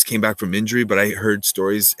think he just came back from injury, but I heard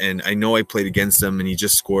stories, and I know I played against him, and he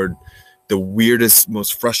just scored the weirdest,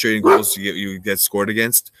 most frustrating goals you get scored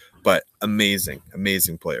against. But amazing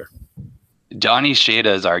player. Johnny Skata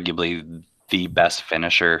is arguably the best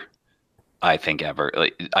finisher I think ever.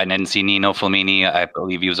 I didn't see Nino Flamini. I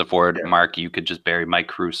believe he was a forward. Yeah. Mark, you could just bury Mike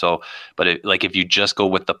Crusoe. But if you just go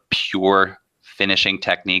with the pure finishing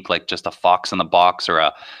technique, like just a fox in the box or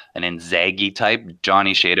an Inzaghi type,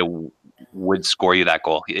 Johnny Skata would score you that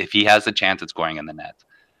goal. If he has the chance at scoring in the net.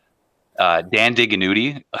 Dan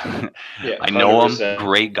Deganuti, yeah, I know him,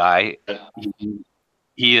 great guy.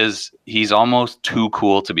 He's almost too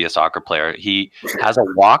cool to be a soccer player. He has a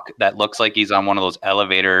walk that looks like he's on one of those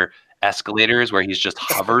elevator escalators where he's just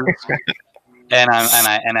hovers.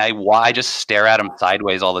 I just stare at him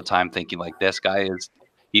sideways all the time, thinking like, this guy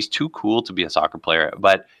he's too cool to be a soccer player.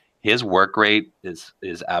 But his work rate is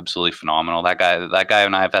absolutely phenomenal. That guy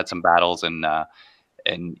and I have had some battles, and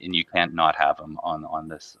you can't not have him on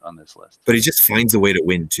this list. But he just finds a way to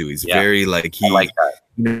win too. He's very like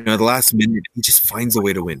the last minute he just finds a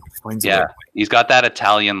way to win. He's got that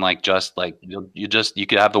Italian you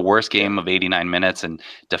could have the worst game of 89 minutes and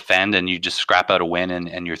defend, and you just scrap out a win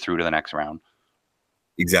and you're through to the next round.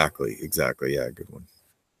 Exactly. Yeah, good one.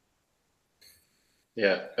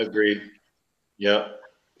 Yeah, agreed. Yeah.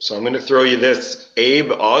 So I'm going to throw you this.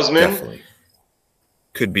 Abe Osman. Definitely.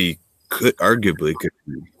 Could arguably be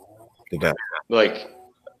the best.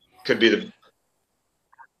 Could be the.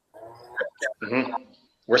 Mm-hmm.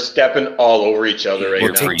 We're stepping all over each other right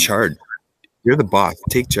now. Take charge. You're the boss.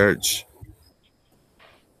 Take charge.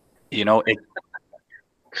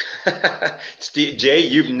 Jay,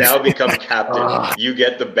 you've now become captain. You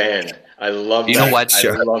get the band. I love that. You know what?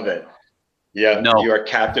 I love it. Yeah, no. You are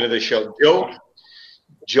captain of the show.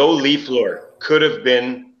 Joe Leafleur could have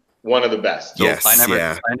been one of the best. Yes, I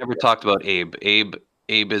never talked about Abe.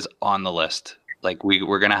 Abe is on the list. Like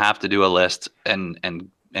we're gonna have to do a list and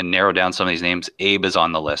narrow down some of these names. Abe is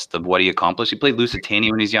on the list of what he accomplished. He played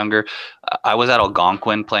Lusitania when he's younger. I was at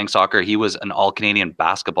Algonquin playing soccer. He was an all-Canadian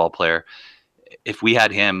basketball player. If we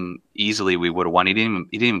had him, easily we would have won. He didn't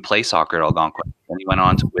even play soccer at Algonquin. And he went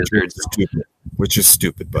on to Wizards. Which is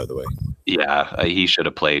stupid, by the way. Yeah, he should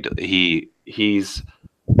have played.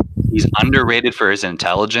 He's underrated for his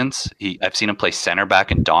intelligence. I've seen him play center back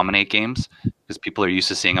and dominate games because people are used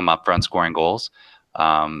to seeing him up front scoring goals.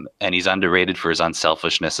 And he's underrated for his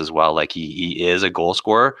unselfishness as well. Like he is a goal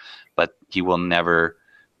scorer, but he will never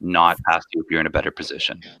not pass you if you're in a better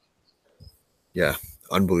position. Yeah,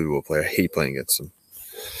 unbelievable player. I hate playing against him.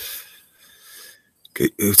 Okay,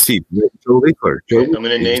 let's see. Joe Leafleur. I'm going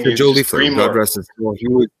to name you Joe Leafleur. God rest his soul. He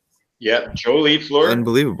was Joe Leafleur.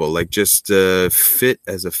 Unbelievable. Like just fit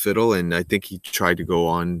as a fiddle. And I think he tried to go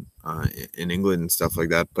on in England and stuff like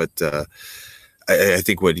that. But I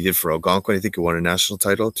think what he did for Algonquin, I think he won a national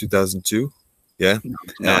title 2002. Yeah.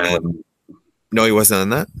 No, he wasn't on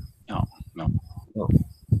that? No. Oh.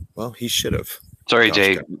 Well, he should have. Sorry,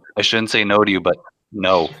 Jay. I shouldn't say no to you, but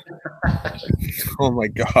no. Oh, my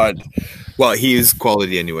God. Well, he is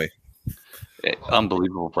quality anyway.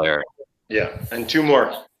 Unbelievable player. Yeah. And 2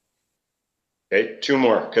 more. Okay, 2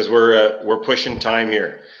 more because we're pushing time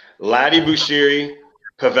here. Ladi Bushiri,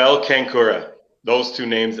 Pavel Kankura. Those 2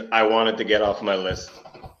 names I wanted to get off my list.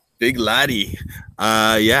 Big Laddie.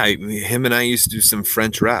 Yeah, him and I used to do some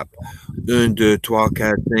French rap. 1, 2, 3, 4,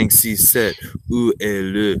 5, 6, 7. Où est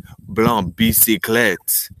le blanc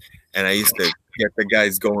bicyclette? and I used to get the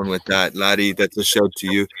guys going with that. Laddie, that's a shout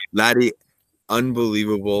to you. Laddie,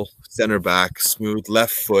 unbelievable center back, smooth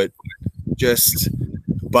left foot,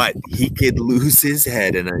 but he could lose his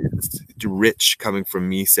head, and it's rich coming from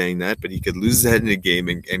me saying that, but he could lose his head in a game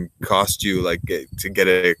and cost you like to get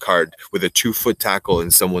a card with a 2-foot tackle in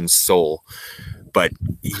someone's soul. But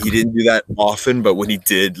he didn't do that often, but when he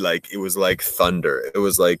did, like, it was like thunder. It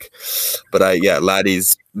was like,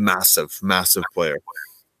 Laddie's massive player.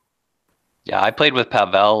 Yeah, I played with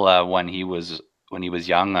Pavel when he was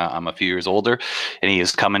young. I'm a few years older, and he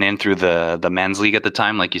was coming in through the men's league at the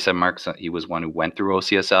time. Like you said, Mark, he was one who went through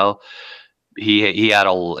OCSL. He had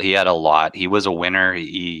a lot. He was a winner.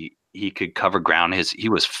 He could cover ground. He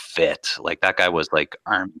was fit. Like, that guy was like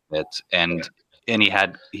army fit, and he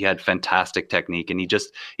had fantastic technique, and he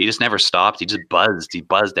just never stopped. He just buzzed. He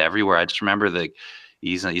buzzed everywhere. I just remember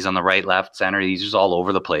he's on the right, left, center. He's just all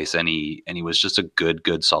over the place, and he was just a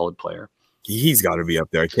good solid player. He's got to be up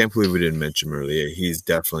there. I can't believe we didn't mention him earlier. He's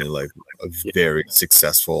definitely like a very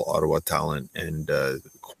successful Ottawa talent and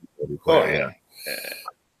player.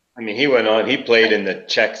 I mean, he went on. He played in the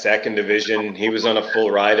Czech second division. He was on a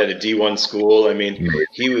full ride at a D1 school. I mean,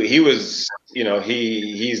 he was,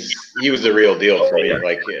 he was the real deal for me.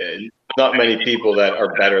 Like, not many people that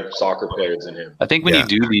are better soccer players than him. I think when you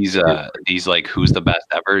do these like who's the best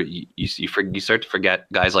ever, you start to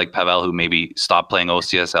forget guys like Pavel, who maybe stopped playing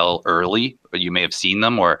OCSL early, but you may have seen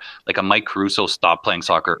them, or like a Mike Caruso stopped playing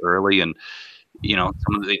soccer early, and you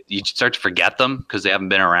start to forget them because they haven't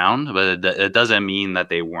been around. But it doesn't mean that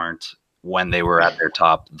they weren't when they were at their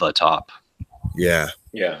top. Yeah.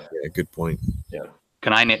 Good point. Yeah.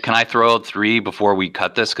 Can I throw out 3 before we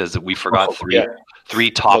cut this, because we forgot 3. Yeah.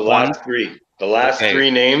 3 top ones. The last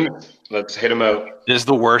 3 names. Let's hit them out. This is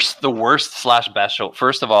the worst / best show.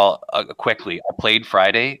 First of all, quickly, I played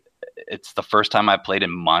Friday. It's the first time I played in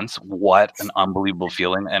months. What an unbelievable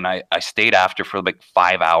feeling. And I stayed after for like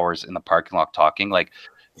 5 hours in the parking lot talking. Like,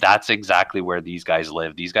 that's exactly where these guys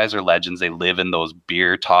live. These guys are legends. They live in those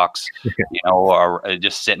beer talks, or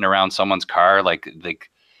just sitting around someone's car. Like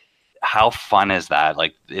how fun is that?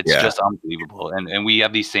 Like, it's just unbelievable. And we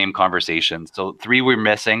have these same conversations. So 3 we're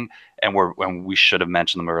missing, and we should have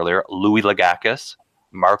mentioned them earlier. Louis Lagakis,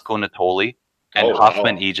 Marco Natoli, and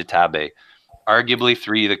Huffman Ijatabe. Arguably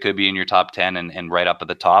 3 that could be in your top 10 and right up at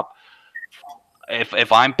the top.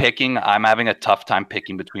 If I'm picking, I'm having a tough time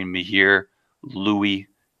picking between Mihir, Louis,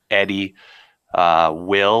 Eddie,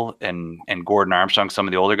 Will, and Gordon Armstrong, some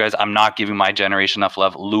of the older guys. I'm not giving my generation enough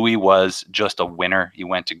love. Louis was just a winner. He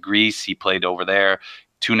went to Greece. He played over there.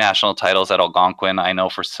 2 national titles at Algonquin. I know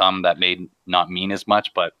for some that may not mean as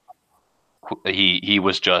much, but he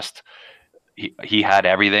was just he had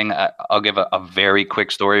everything. I'll give a very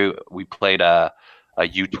quick story. We played a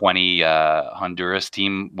U20 Honduras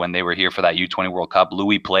team when they were here for that U20 World Cup.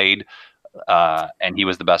 Louis played, and he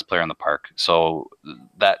was the best player in the park. So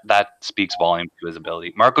that speaks volumes to his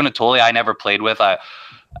ability. Marco Natoli, I never played with.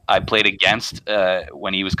 I played against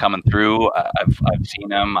when he was coming through. I've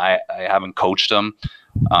seen him. I haven't coached him.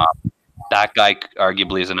 That guy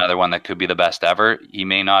arguably is another one that could be the best ever. He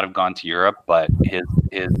may not have gone to Europe, but his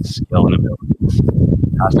skill and ability is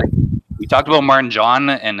fantastic. We talked about Martin John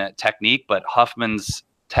and technique, but Huffman's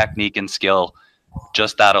technique and skill,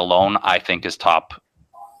 just that alone, I think is top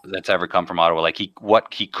that's ever come from Ottawa. Like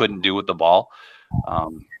what he couldn't do with the ball.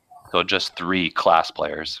 So just 3 class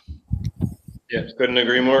players. Yeah, couldn't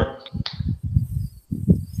agree more.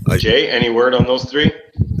 Jay, any word on those 3?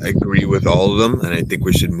 I agree with all of them, and I think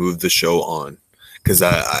we should move the show on because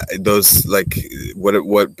those, like,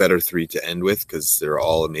 what better 3 to end with, because they're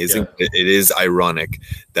all amazing. Yeah. It is ironic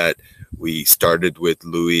that we started with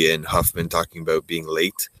Louis and Huffman talking about being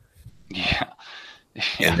late. Yeah.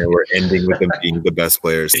 And then we're ending with them being the best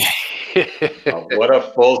players. Oh, what a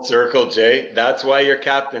full circle, Jay. That's why you're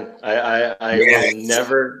captain. I will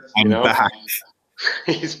never, back.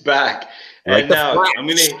 He's back. And now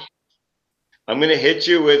I'm gonna hit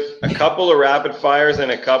you with a couple of rapid fires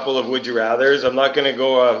and a couple of would you rathers. I'm not gonna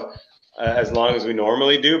go as long as we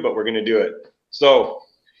normally do, but we're gonna do it. So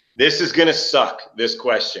this is gonna suck, this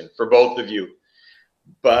question, for both of you.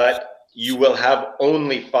 But you will have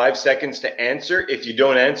only 5 seconds to answer. If you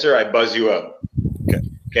don't answer, I buzz you out.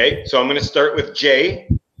 Okay. So I'm gonna start with Jay.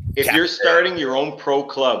 If you're starting your own pro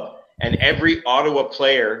club and every Ottawa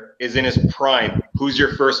player is in his prime, who's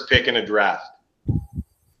your first pick in a draft?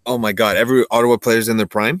 Oh my God! Every Ottawa player's in their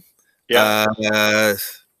prime. Yeah.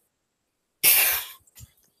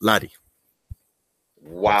 Laddie.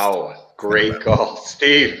 Wow, Great call,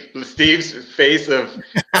 Steve. Steve's face is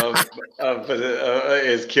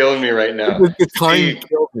killing me right now. The time Steve,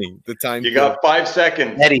 killed me. The time. you got 5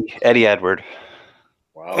 seconds. Eddie Edward.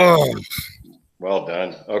 Wow. Oh, Well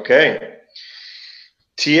done. Okay.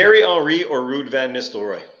 Thierry Henry or Ruud van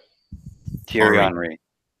Nistelrooy? Thierry Henry. Henry.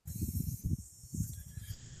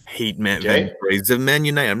 hate Man Okay. United. Man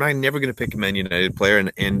United. I'm never going to pick a Man United player.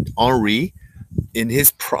 And Henry, in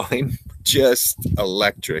his prime, just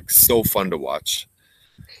electric. So fun to watch.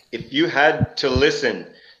 If you had to listen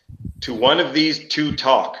to one of these two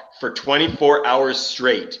talk for 24 hours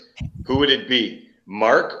straight, who would it be?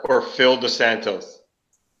 Mark or Phil Dos Santos?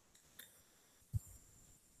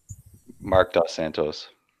 Mark Dos Santos.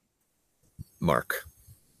 Mark.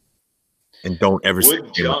 And don't ever say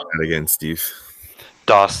Would John- that again, Steve.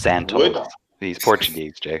 Dos Santos. Would- He's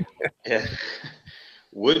Portuguese, Jay. Yeah.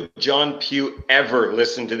 Would John Pugh ever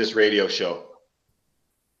listen to this radio show?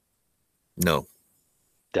 No.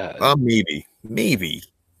 Yeah. Maybe.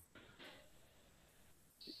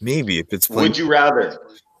 Maybe if it's fun. Would you rather?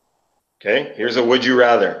 Okay, here's a would you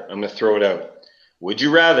rather. I'm going to throw it out. Would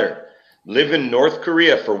you rather live in North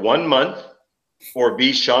Korea for 1 month or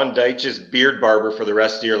be Sean Dyche's beard barber for the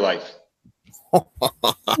rest of your life?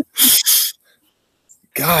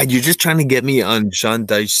 God, you're just trying to get me on Sean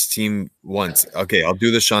Dyche's team once. Okay, I'll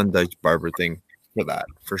do the Sean Dyche barber thing for that,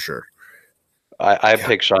 for sure. I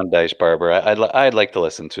pick Sean Dyche Barber. I'd like to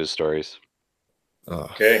listen to his stories. Oh.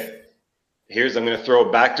 Okay, I'm going to throw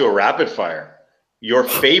it back to a rapid fire. Your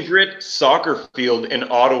favorite soccer field in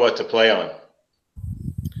Ottawa to play on?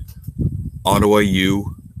 Ottawa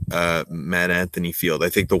U, Matt Anthony Field. I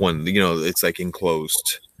think the one, it's like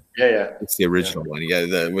enclosed. Yeah. It's the original one.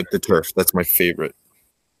 Yeah, with the turf. That's my favorite.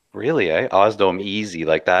 Really, eh? Osdome easy.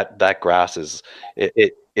 Like that grass is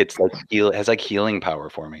it's like has like healing power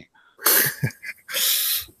for me.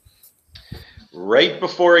 Right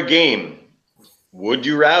before a game, would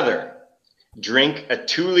you rather drink a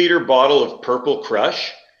 2-liter bottle of Purple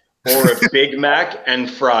Crush or a Big Mac and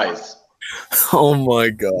fries? Oh my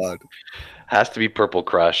God. Has to be Purple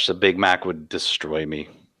Crush. The Big Mac would destroy me.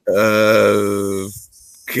 God.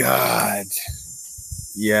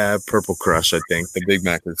 Yeah, Purple Crush, I think. The Big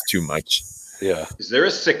Mac is too much. Yeah. Is there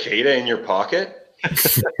a cicada in your pocket?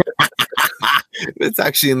 It's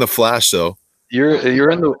actually in the flash, though. You're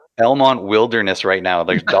in the Elmont wilderness right now.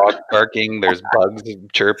 There's dogs barking. There's bugs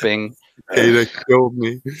chirping. Hey, that killed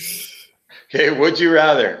me. Okay, would you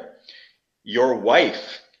rather your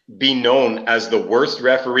wife be known as the worst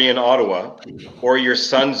referee in Ottawa or your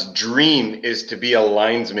son's dream is to be a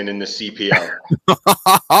linesman in the CPL?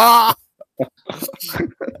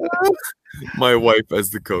 My wife as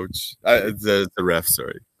the coach. The ref,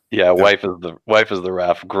 sorry. Yeah, wife is the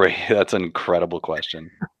ref. Great. That's an incredible question.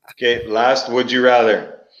 Okay, last would you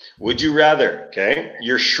rather. Would you rather, okay,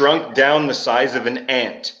 you're shrunk down the size of an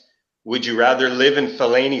ant. Would you rather live in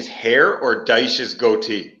Fellaini's hair or Dyche's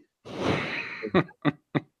goatee?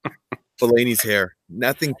 Fellaini's hair.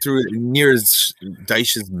 Nothing through near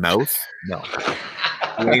Dyche's mouth. No.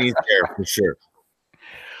 Fellaini's hair for sure.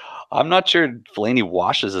 I'm not sure Fellaini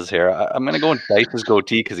washes his hair. I'm going to go with Dyche's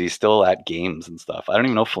goatee because he's still at games and stuff. I don't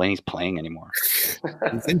even know if Fellaini's playing anymore.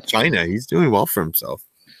 He's in China. He's doing well for himself.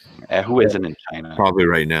 Who isn't in China? Probably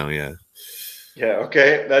right now, yeah. Yeah,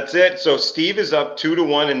 okay, that's it. So Steve is up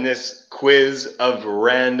 2-1 in this quiz of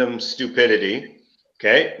random stupidity.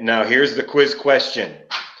 Okay, now here's the quiz question.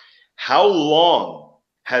 How long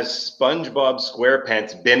has SpongeBob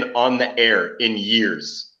SquarePants been on the air in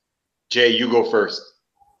years? Jay, you go first.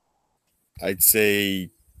 I'd say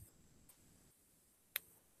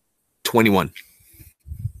 21.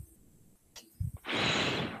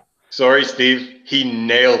 Sorry, Steve. He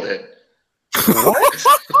nailed it. What?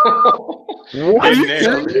 He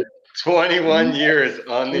nailed it. 21 years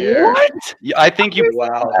on the air. What? I think you Wow.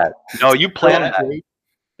 planned that. No, you planned that.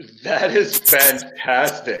 That is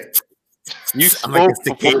fantastic. You I'm like a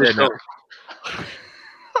spoke before the cicada show.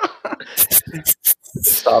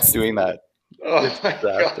 Stop doing that. Oh my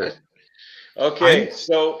Disaster. God. Okay,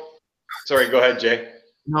 so sorry, go ahead, Jay.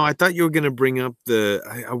 No, I thought you were going to bring up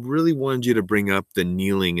I really wanted you to bring up the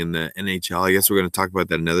kneeling in the NHL. I guess we're going to talk about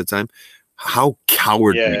that another time. How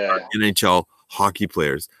cowardly are NHL hockey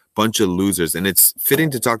players. Bunch of losers. And it's fitting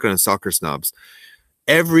to talk on Soccer Snobs.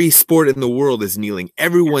 Every sport in the world is kneeling.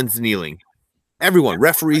 Everyone's kneeling. Everyone.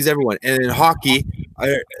 Referees, everyone. And in hockey,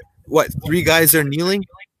 3 guys are kneeling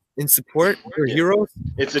in support? They're heroes?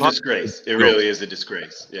 It's a disgrace. It really is a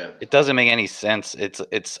disgrace. Yeah. It doesn't make any sense.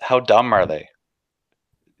 It's how dumb are they?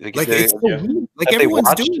 Like, it's so weird. Like have they everyone's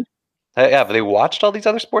watched- doing. Have they watched all these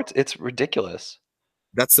other sports? It's ridiculous.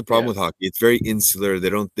 That's the problem with hockey. It's very insular.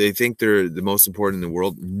 They think they're the most important in the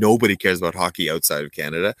world. Nobody cares about hockey outside of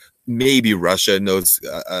Canada. Maybe Russia knows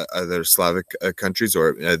other Slavic countries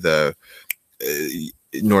or the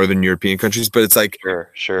Northern European countries, but it's like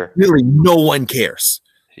sure. Really, no one cares.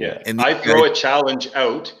 Yeah, and I throw a challenge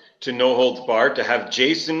out to No Holds Barred to have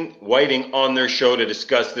Jason Whiting on their show to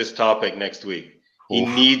discuss this topic next week. He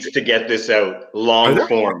needs to get this out long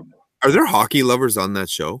form. Are there hockey lovers on that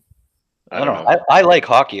show? I don't know. I like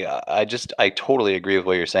hockey. I totally agree with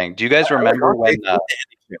what you're saying. Do you guys remember when?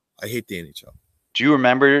 I hate the NHL. Do you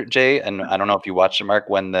remember, Jay? And I don't know if you watched it, Mark,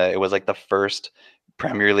 when it was like the first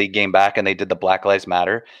Premier League game back, and they did the Black Lives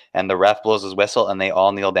Matter, and the ref blows his whistle, and they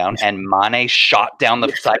all kneel down, and Mane shot down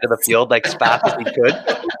the side of the field like as fast as he could.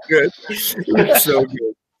 Good, so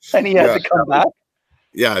good. And he had to come back.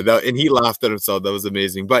 Yeah, and he laughed at himself. That was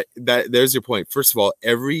amazing. But there's your point. First of all,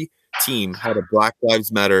 every team had a Black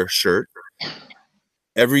Lives Matter shirt.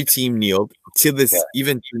 Every team kneeled.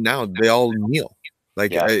 Even to now, they all kneel. Like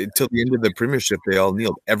till the end of the Premiership, they all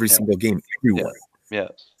kneeled. Every single game, everywhere. Yeah.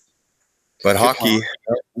 But hockey,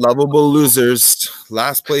 lovable losers.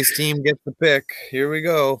 Last place team gets the pick. Here we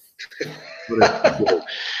go.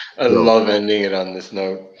 I love ending it on this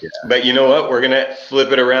note. Yeah. But you know what? We're going to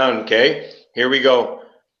flip it around, okay? Here we go.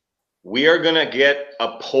 We are going to get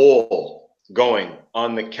a poll going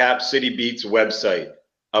on the Cap City Beats website.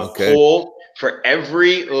 A poll for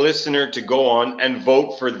every listener to go on and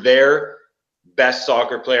vote for their best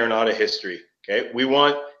soccer player in Ottawa history. Okay, we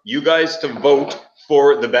want you guys to vote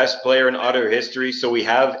for the best player in Ottawa history, so we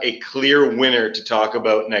have a clear winner to talk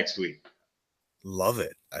about next week. Love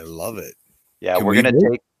it. I love it. Yeah, we're gonna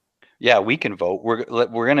take. Yeah, we can vote.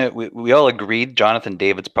 We all agreed. Jonathan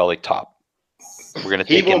David's probably top. We're gonna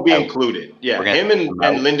take. He won't be included. Yeah, him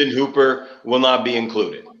and Lyndon Hooper will not be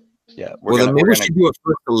included. Yeah. Then maybe we should do a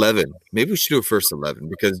first 11. Maybe we should do a first 11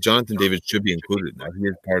 because Jonathan David should be included now. He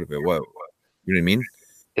is part of it. What? You know what I mean?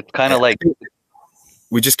 It's kind of like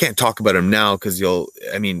we just can't talk about him now because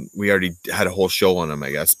we already had a whole show on him,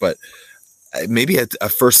 I guess. But maybe a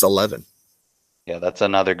first 11. Yeah, that's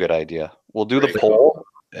another good idea. We'll do the poll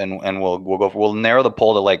and we'll narrow the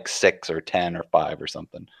poll to like 6 or 10 or 5 or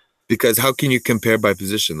something. Because how can you compare by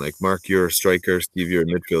position? Like, Mark, you're a striker, Steve, you're a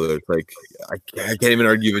midfielder. It's like I can't even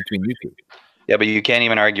argue between you two. Yeah, but you can't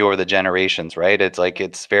even argue over the generations, right? It's like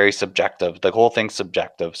it's very subjective. The whole thing's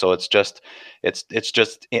subjective. So it's just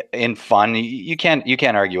in fun. You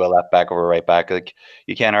can't argue a left back over a right back. Like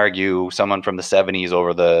you can't argue someone from the 70s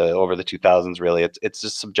over the 2000s. Really, it's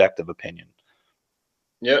just subjective opinion.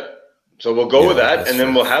 Yep. So we'll go with that, and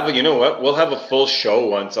then we'll have we'll have a full show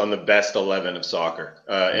once on the best 11 of soccer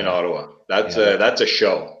in Ottawa. That's a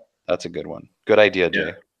show. That's a good one. Good idea,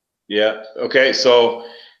 Jay. Yeah. Okay. So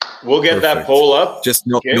we'll get that poll up. Just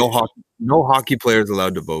no hockey players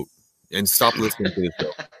allowed to vote, and stop listening to the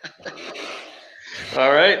show.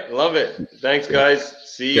 All right. Love it. Thanks, guys.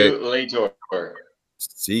 See you later.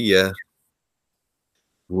 See ya.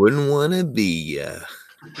 Wouldn't want to be ya.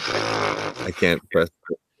 I can't press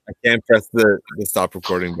the stop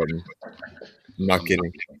recording button. I'm not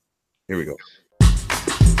kidding. Here we go.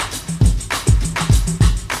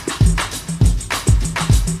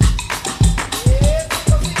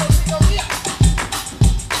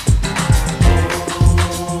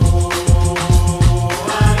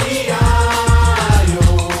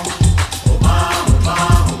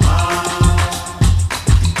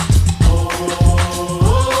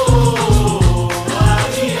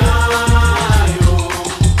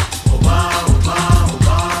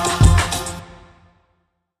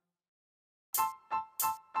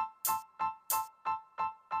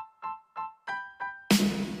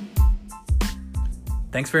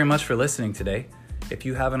 Thanks very much for listening today. If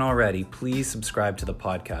you haven't already, please subscribe to the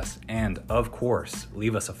podcast and, of course,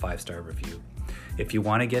 leave us a 5-star review. If you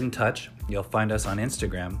want to get in touch, you'll find us on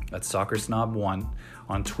Instagram at SoccerSnob1,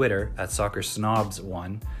 on Twitter at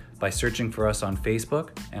SoccerSnobs1, by searching for us on Facebook,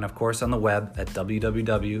 and of course on the web at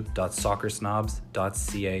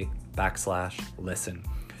www.soccersnobs.ca/listen.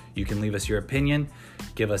 You can leave us your opinion,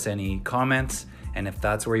 give us any comments, and if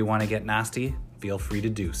that's where you want to get nasty, feel free to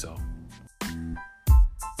do so.